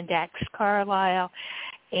Brown and Dax Carlisle,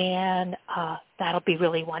 and that'll be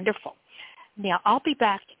really wonderful. Now, I'll be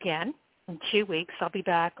back again in 2 weeks. I'll be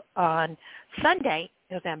back on Sunday,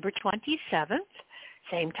 November 27th,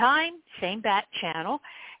 same time, same bat channel,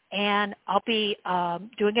 and I'll be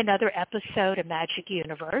doing another episode of Magic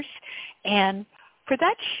Universe. And for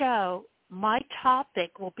that show, my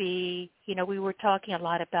topic will be, we were talking a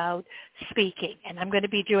lot about speaking, and I'm going to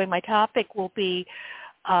be doing, my topic will be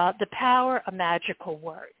the power of magical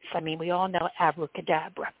words. I mean, we all know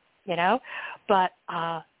abracadabra, but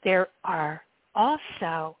there are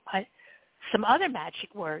also some other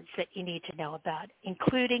magic words that you need to know about,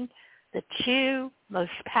 including the two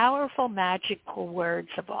most powerful magical words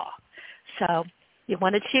of all. So you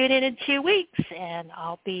want to tune in 2 weeks, and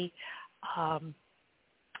I'll be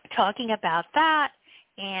talking about that,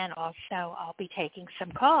 and also I'll be taking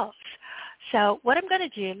some calls. So what I'm going to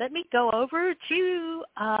do, let me go over to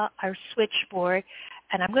our switchboard,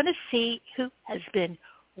 and I'm going to see who has been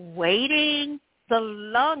waiting the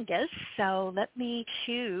longest. So let me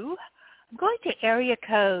choose. I'm going to area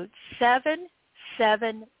code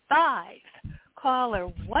 775. Caller,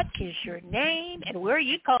 what is your name, and where are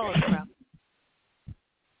you calling from?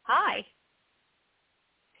 Hi.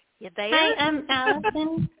 You there? Hi, I'm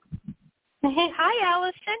Allison. Hi,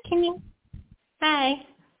 Allison. Can you? Hi.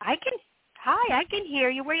 I can hear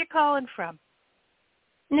you. Where are you calling from?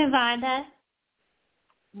 Nevada.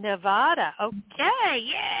 Nevada. Okay.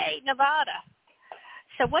 Yay, Nevada.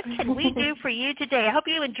 So what can we do for you today? I hope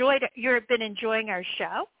you enjoyed it. You've been enjoying our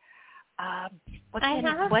show. I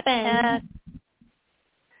have been.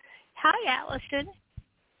 Hi, Allison.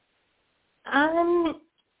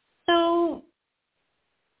 So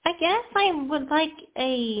I guess I would like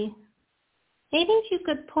maybe if you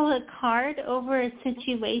could pull a card over a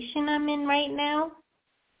situation I'm in right now.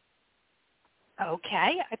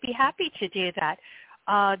 Okay, I'd be happy to do that.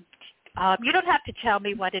 You don't have to tell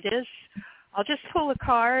me what it is. I'll just pull a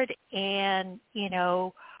card, and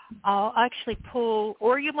I'll actually pull.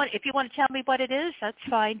 Or if you want to tell me what it is, that's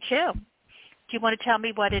fine too. Do you want to tell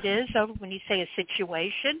me what it is when you say a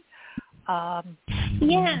situation?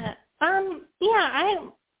 Yeah.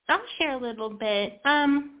 I'll share a little bit.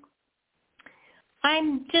 I'm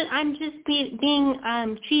just being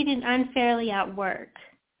treated unfairly at work.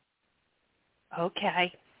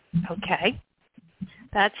 Okay.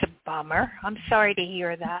 That's a bummer. I'm sorry to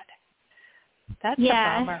hear that. That's a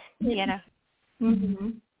bummer.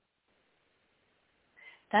 Mhm.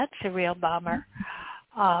 That's a real bummer.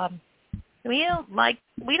 We don't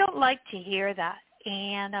like to hear that.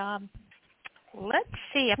 And let's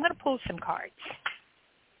see. I'm going to pull some cards.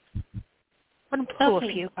 I'm going to pull a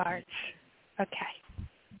few cards. Okay.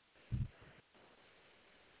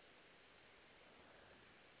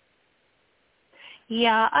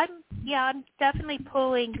 I'm definitely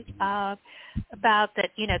pulling about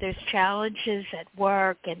that. There's challenges at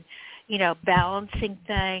work, and balancing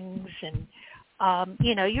things, and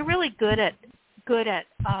you're really good at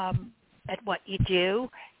what you do.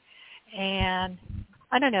 And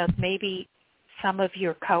I don't know, maybe some of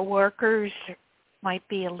your coworkers might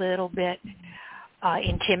be a little bit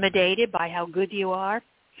intimidated by how good you are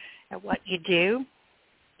at what you do.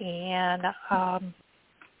 And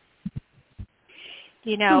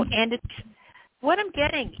and it's what I'm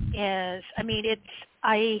getting is,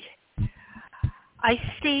 I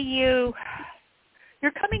see you're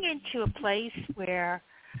coming into a place where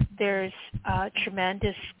there's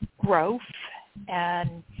tremendous growth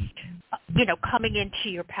and, coming into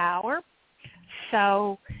your power.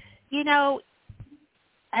 So,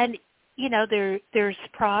 there's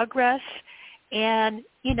progress, and,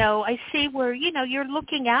 I see where, you're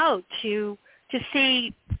looking out to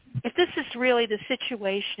see if this is really the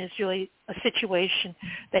situation, is really a situation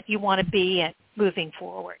that you want to be in moving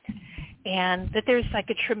forward. And that there's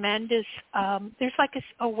like a tremendous, there's like this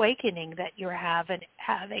awakening that you're having.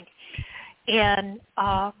 And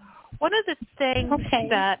one of the things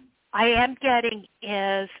that I am getting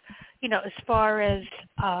is, as far as,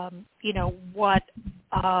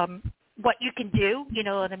 what you can do,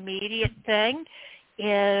 an immediate thing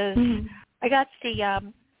is, I got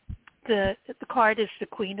the card is the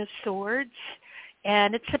Queen of Swords,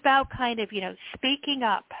 and it's about kind of, speaking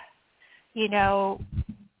up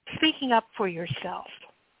for yourself,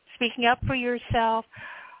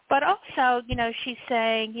 but also, she's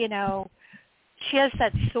saying, she has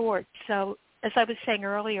that sword. So as I was saying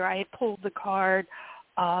earlier, I had pulled the card,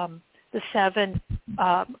 the 7,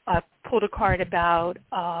 I pulled a card about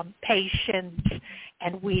patience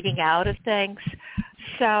and weeding out of things.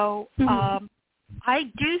 So I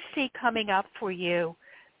do see coming up for you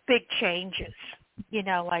big changes,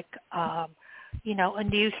 like, a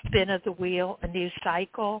new spin of the wheel, a new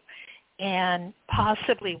cycle, and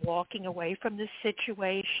possibly walking away from this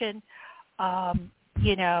situation, and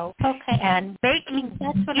making,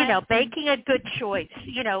 making a good choice.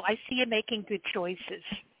 I see you making good choices.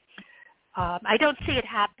 I don't see it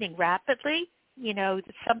happening rapidly.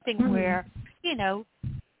 It's something where,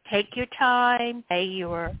 take your time, say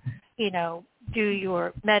your, do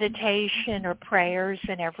your meditation or prayers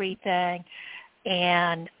and everything,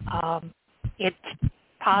 and it's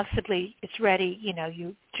ready,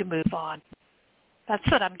 you to move on. That's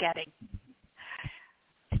what I'm getting.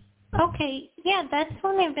 Okay, yeah, that's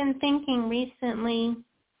what I've been thinking recently.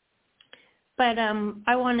 But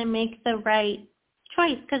I want to make the right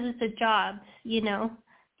choice because it's a job, Yeah,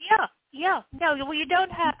 Yeah, no, well, you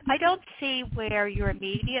don't have. I don't see where you're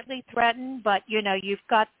immediately threatened, but you've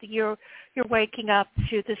got you're waking up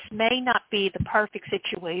to this may not be the perfect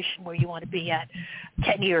situation where you want to be at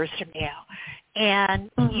 10 years from now,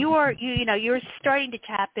 and you're starting to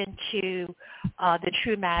tap into the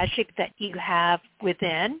true magic that you have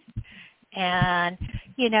within. And,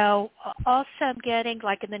 also I'm getting,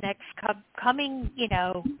 like, in the next coming,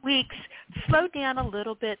 weeks, slow down a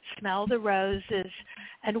little bit, smell the roses,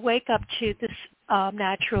 and wake up to this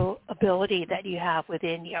natural ability that you have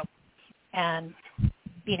within you. And,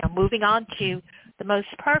 moving on to the most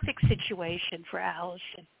perfect situation for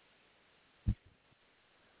Allison.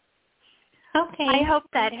 Okay. I hope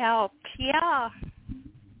that helped. Yeah.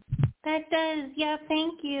 That does. Yeah,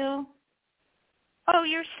 thank you. Oh,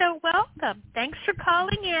 you're so welcome. Thanks for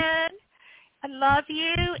calling in. I love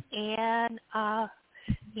you. And,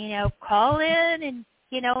 call in and,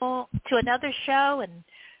 to another show and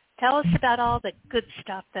tell us about all the good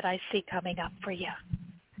stuff that I see coming up for you.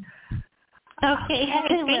 Okay,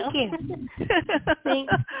 thank you.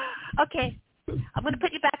 Thanks. Okay. I'm going to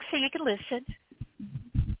put you back so you can listen.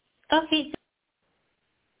 Okay.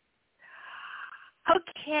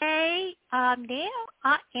 Okay, now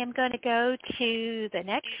I am going to go to the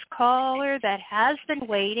next caller that has been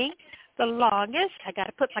waiting the longest. I got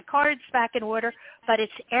to put my cards back in order, but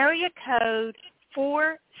it's area code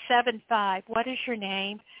 475. What is your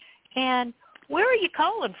name? And where are you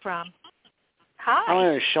calling from? Hi. My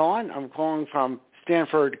name is Sean. I'm calling from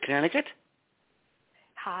Stamford, Connecticut.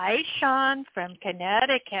 Hi, Sean from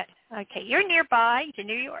Connecticut. Okay, you're nearby to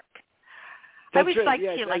New York. That's I always right. like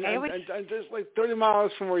yes, to, I'm just like 30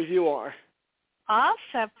 miles from where you are.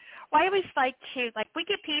 Awesome. Well, I always like to, we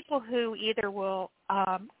get people who either will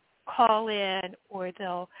call in or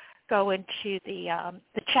they'll go into the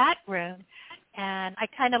chat room, and I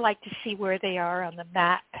kind of like to see where they are on the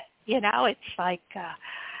map. It's like,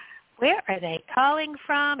 where are they calling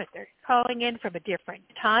from? If they're calling in from a different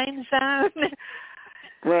time zone.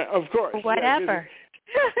 Right, of course. Or whatever.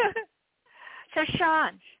 So,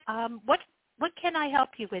 Sean, what can I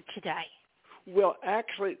help you with today? Well,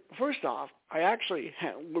 actually, first off, I actually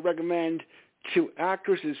would recommend 2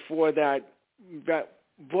 actresses for that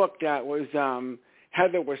book that was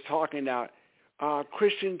Heather was talking about.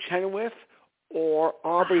 Kristen Chenoweth or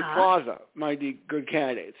Aubrey Plaza might be good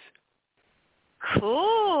candidates.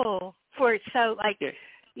 Cool. Do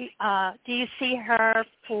you see her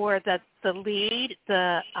for the lead,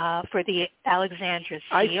 for the Alexandra Seal?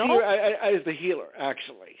 I see her as the healer,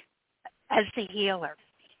 actually. As the healer.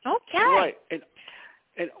 Okay. Right.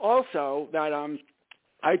 And also that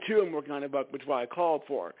I too am working on a book, which is what I called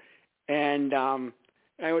for. And I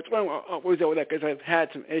was over that because I've had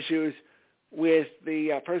some issues with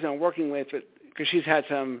the person I'm working with because she's had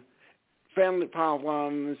some family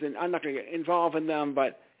problems, and I'm not going to get involved in them,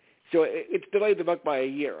 but so it's delayed the book by a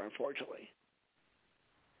year, unfortunately.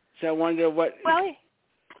 So I wonder what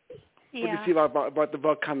you see about the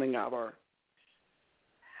book coming up.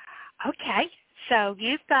 Okay. So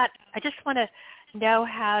I just want to know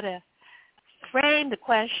how to frame the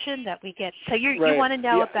question that we get. So you want to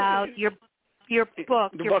know about your book, your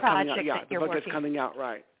project that you're working on. The book that's coming out,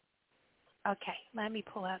 right. Okay. Let me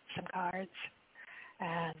pull out some cards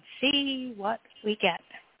and see what we get.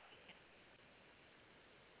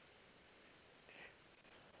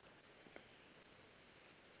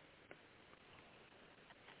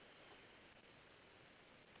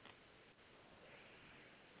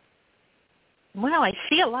 Well, I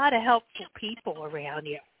see a lot of helpful people around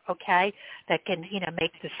you, okay, that can,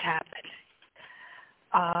 make this happen.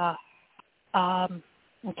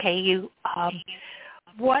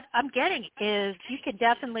 What I'm getting is you can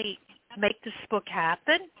definitely make this book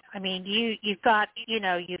happen. I mean, you've got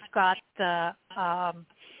the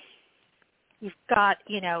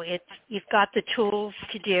tools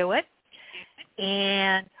to do it.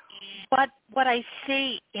 And what I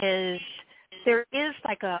see is there is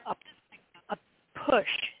like a push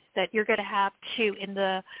that you're going to have to in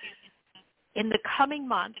the coming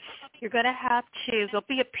months. You're going to have to. There'll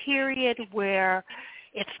be a period where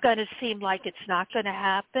it's going to seem like it's not going to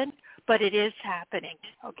happen, but it is happening.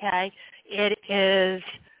 Okay, it is.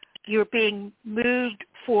 You're being moved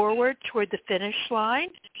forward toward the finish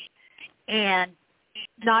line, and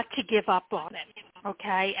not to give up on it.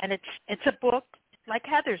 Okay, and it's a book like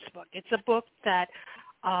Heather's book. It's a book that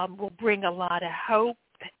will bring a lot of hope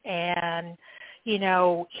and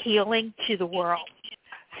healing to the world.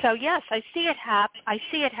 So yes, I see it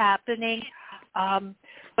happening.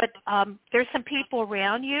 But there's some people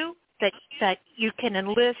around you that you can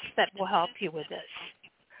enlist that will help you with this.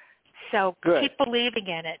 So Good. keep believing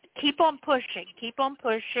in it. Keep on pushing. Keep on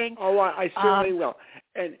pushing. Oh, I certainly will.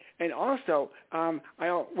 And also, I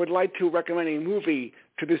would like to recommend a movie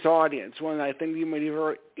to this audience, one I think you might be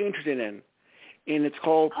very interested in. And it's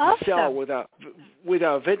called Awesome. Cell with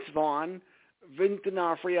Vince Vaughn, Vince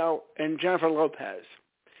D'Onofrio, and Jennifer Lopez.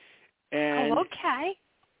 And okay.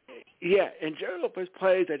 Yeah, and Jennifer Lopez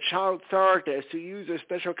plays a child therapist who uses a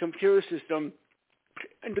special computer system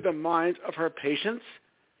into the minds of her patients.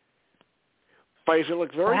 But if you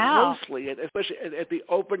look very closely, especially at the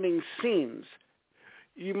opening scenes,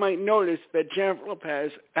 you might notice that Jennifer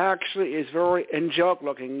Lopez actually is very angelic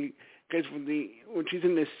looking, because when she's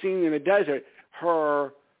in this scene in the desert,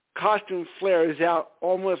 her costume flares out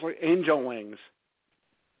almost like angel wings.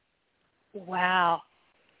 Wow.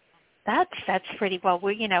 That's pretty well.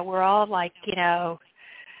 We're all like,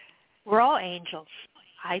 we're all angels.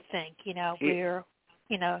 I think, we're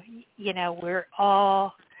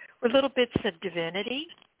little bits of divinity,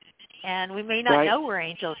 and we may not know we're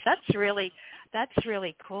angels. That's really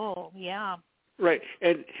cool. Yeah. Right,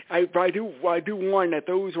 and I do warn that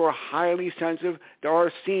those who are highly sensitive, there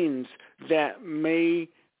are scenes that may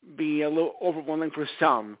be a little overwhelming for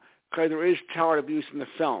some, because there is child abuse in the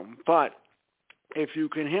film. But if you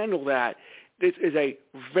can handle that, this is a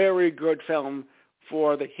very good film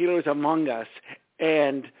for the healers among us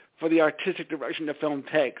and for the artistic direction the film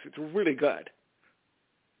takes. It's really good.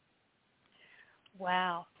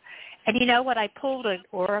 Wow. And you know what? I pulled an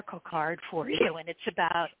oracle card for you, and it's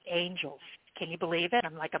about angels. Can you believe it?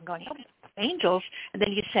 I'm going, oh, angels. And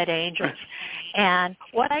then you said angels. And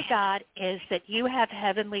what I got is that you have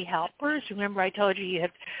heavenly helpers. Remember I told you you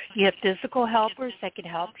have physical helpers that can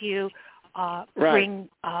help you bring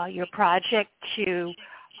your project to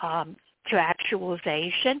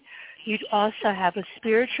actualization. You also have a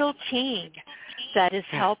spiritual team that is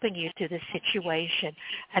helping you through the situation,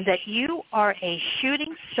 and that you are a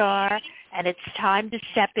shooting star, and it's time to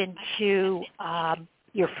step into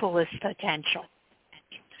your fullest potential.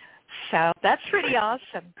 So that's pretty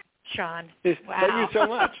awesome, Sean. Wow. Thank you so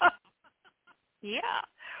much. Yeah.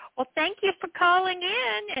 Well, thank you for calling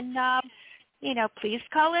in, and please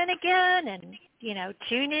call in again, and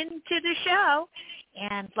tune in to the show.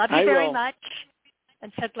 And love you very much.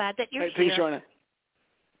 I'm so glad that you're here. Thanks, Shauna.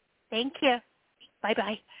 Thank you.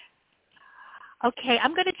 Bye-bye. Okay,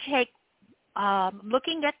 I'm going to take,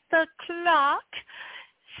 looking at the clock,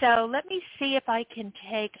 so let me see if I can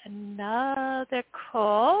take another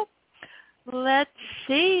call. Let's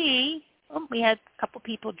see. Oh, we had a couple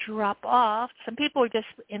people drop off. Some people are just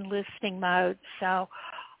in listening mode, so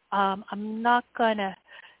I'm not going to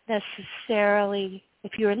necessarily,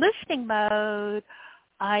 if you're in listening mode,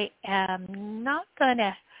 I am not going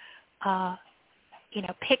to,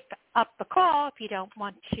 pick up the call if you don't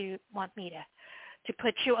want me to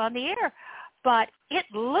put you on the air. But it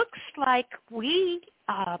looks like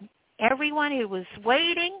everyone who was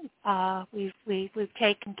waiting, we've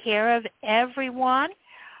taken care of everyone.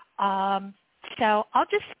 So I'll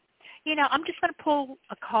just, I'm just going to pull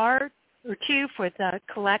a card or two for the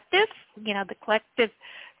collective, the collective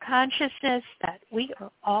consciousness that we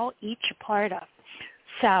are all each a part of.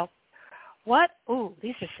 So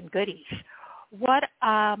these are some goodies. What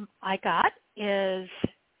I got is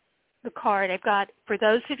the card. I've got, for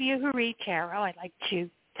those of you who read tarot, I'd like to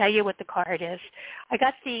tell you what the card is. I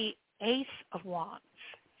got the Ace of Wands.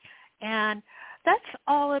 And that's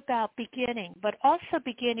all about beginning, but also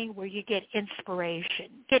beginning where you get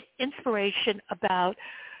inspiration. Get inspiration about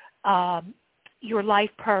your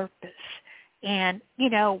life purpose and,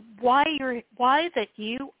 why you're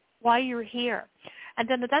here. And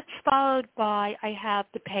then that's followed by, I have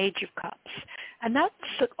the Page of Cups. And that's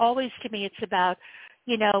always, to me, it's about,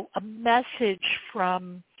 a message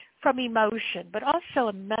from emotion, but also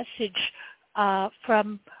a message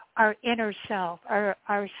from our inner self,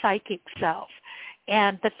 our psychic self,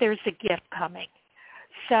 and that there's a gift coming.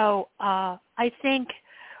 So I think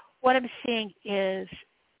what I'm seeing is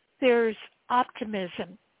there's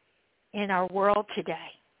optimism in our world today,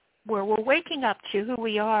 where we're waking up to who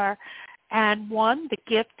we are, and one, the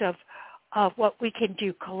gift of what we can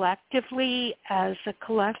do collectively as a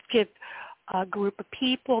collective group of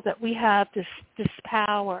people, that we have this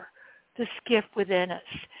power, this gift within us.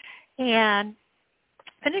 And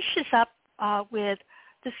finishes up with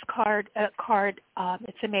this card.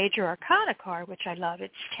 It's a major arcana card, which I love.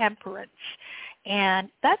 It's Temperance. And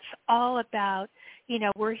that's all about,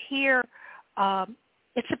 we're here.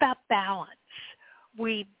 It's about balance.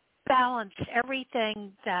 We balance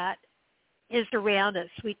everything that is around us.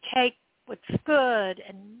 We take what's good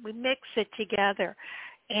and we mix it together.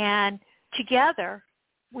 And together,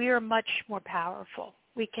 we are much more powerful.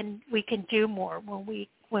 We can do more when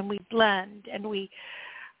we blend and we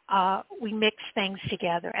mix things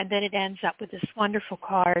together, and then it ends up with this wonderful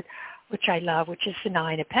card, which I love, which is the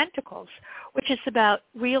Nine of Pentacles, which is about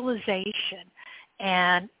realization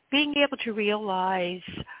and being able to realize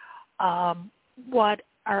what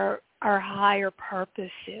our higher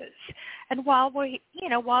purpose is, and while we're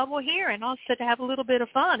here, and also to have a little bit of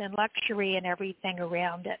fun and luxury and everything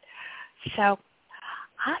around it. So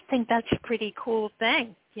I think that's a pretty cool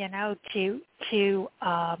thing, to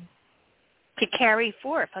carry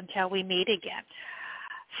forth until we meet again.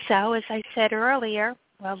 So as I said earlier,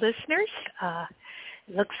 well, listeners,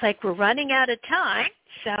 it looks like we're running out of time.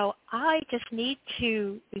 So I just need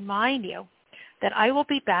to remind you that I will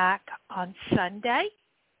be back on Sunday,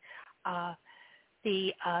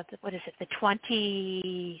 the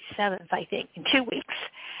 27th, I think, in 2 weeks,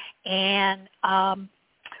 and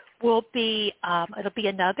it'll be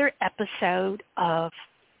another episode of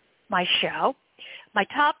my show. My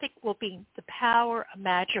topic will be the power of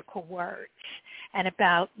magical words, and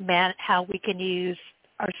about how we can use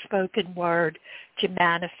our spoken word to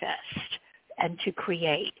manifest and to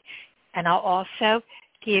create. And I'll also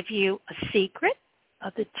give you a secret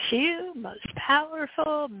of the two most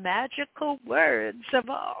powerful magical words of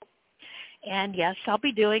all. And yes, I'll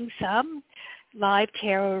be doing some live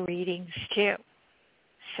tarot readings too.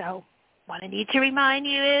 So what I need to remind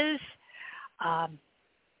you is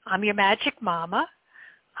I'm your magic mama.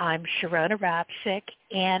 I'm Sharona Rapsick,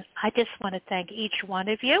 and I just want to thank each one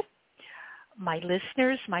of you, my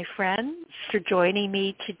listeners, my friends, for joining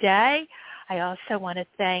me today. I also want to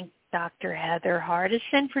thank Dr. Heather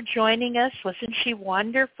Hardison for joining us. Wasn't she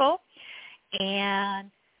wonderful? And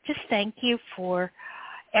just thank you for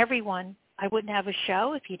everyone. I wouldn't have a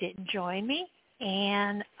show if you didn't join me.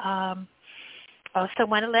 And also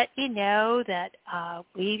want to let you know that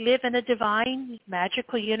we live in a divine,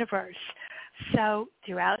 magical universe. So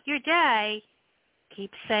throughout your day,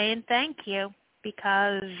 keep saying thank you,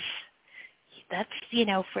 because that's,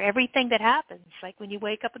 for everything that happens. Like when you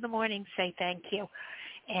wake up in the morning, say thank you.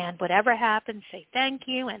 And whatever happens, say thank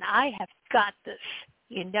you, and I have got this.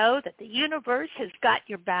 You know that the universe has got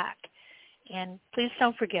your back. And please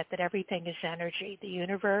don't forget that everything is energy, the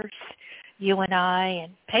universe, you and I,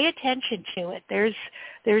 and pay attention to it.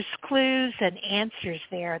 There's clues and answers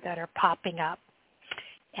there that are popping up.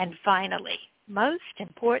 And finally, most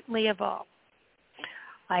importantly of all,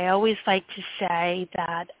 I always like to say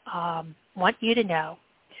that want you to know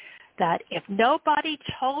that if nobody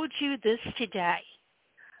told you this today,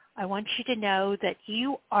 I want you to know that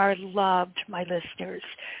you are loved, my listeners,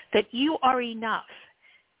 that you are enough.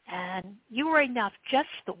 And you are enough just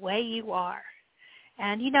the way you are.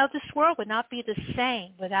 And, this world would not be the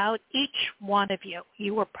same without each one of you.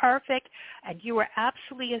 You are perfect, and you are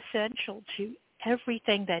absolutely essential to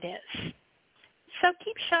everything that is. So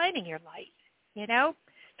keep shining your light,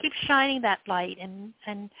 Keep shining that light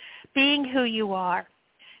and being who you are.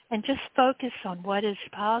 And just focus on what is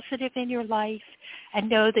positive in your life, and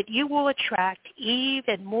know that you will attract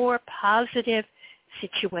even more positive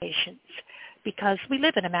situations, because we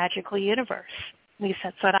live in a magical universe. At least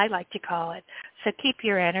that's what I like to call it. So keep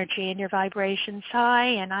your energy and your vibrations high,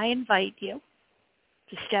 and I invite you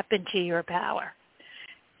to step into your power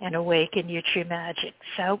and awaken your true magic.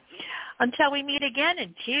 So until we meet again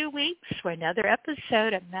in 2 weeks for another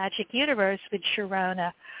episode of Magic Universe with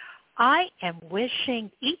Sharona, I am wishing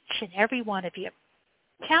each and every one of you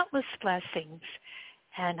countless blessings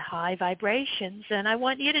and high vibrations, and I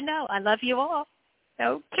want you to know I love you all.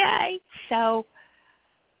 Okay, so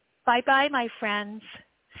bye-bye, my friends.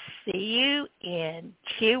 See you in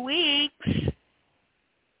 2 weeks.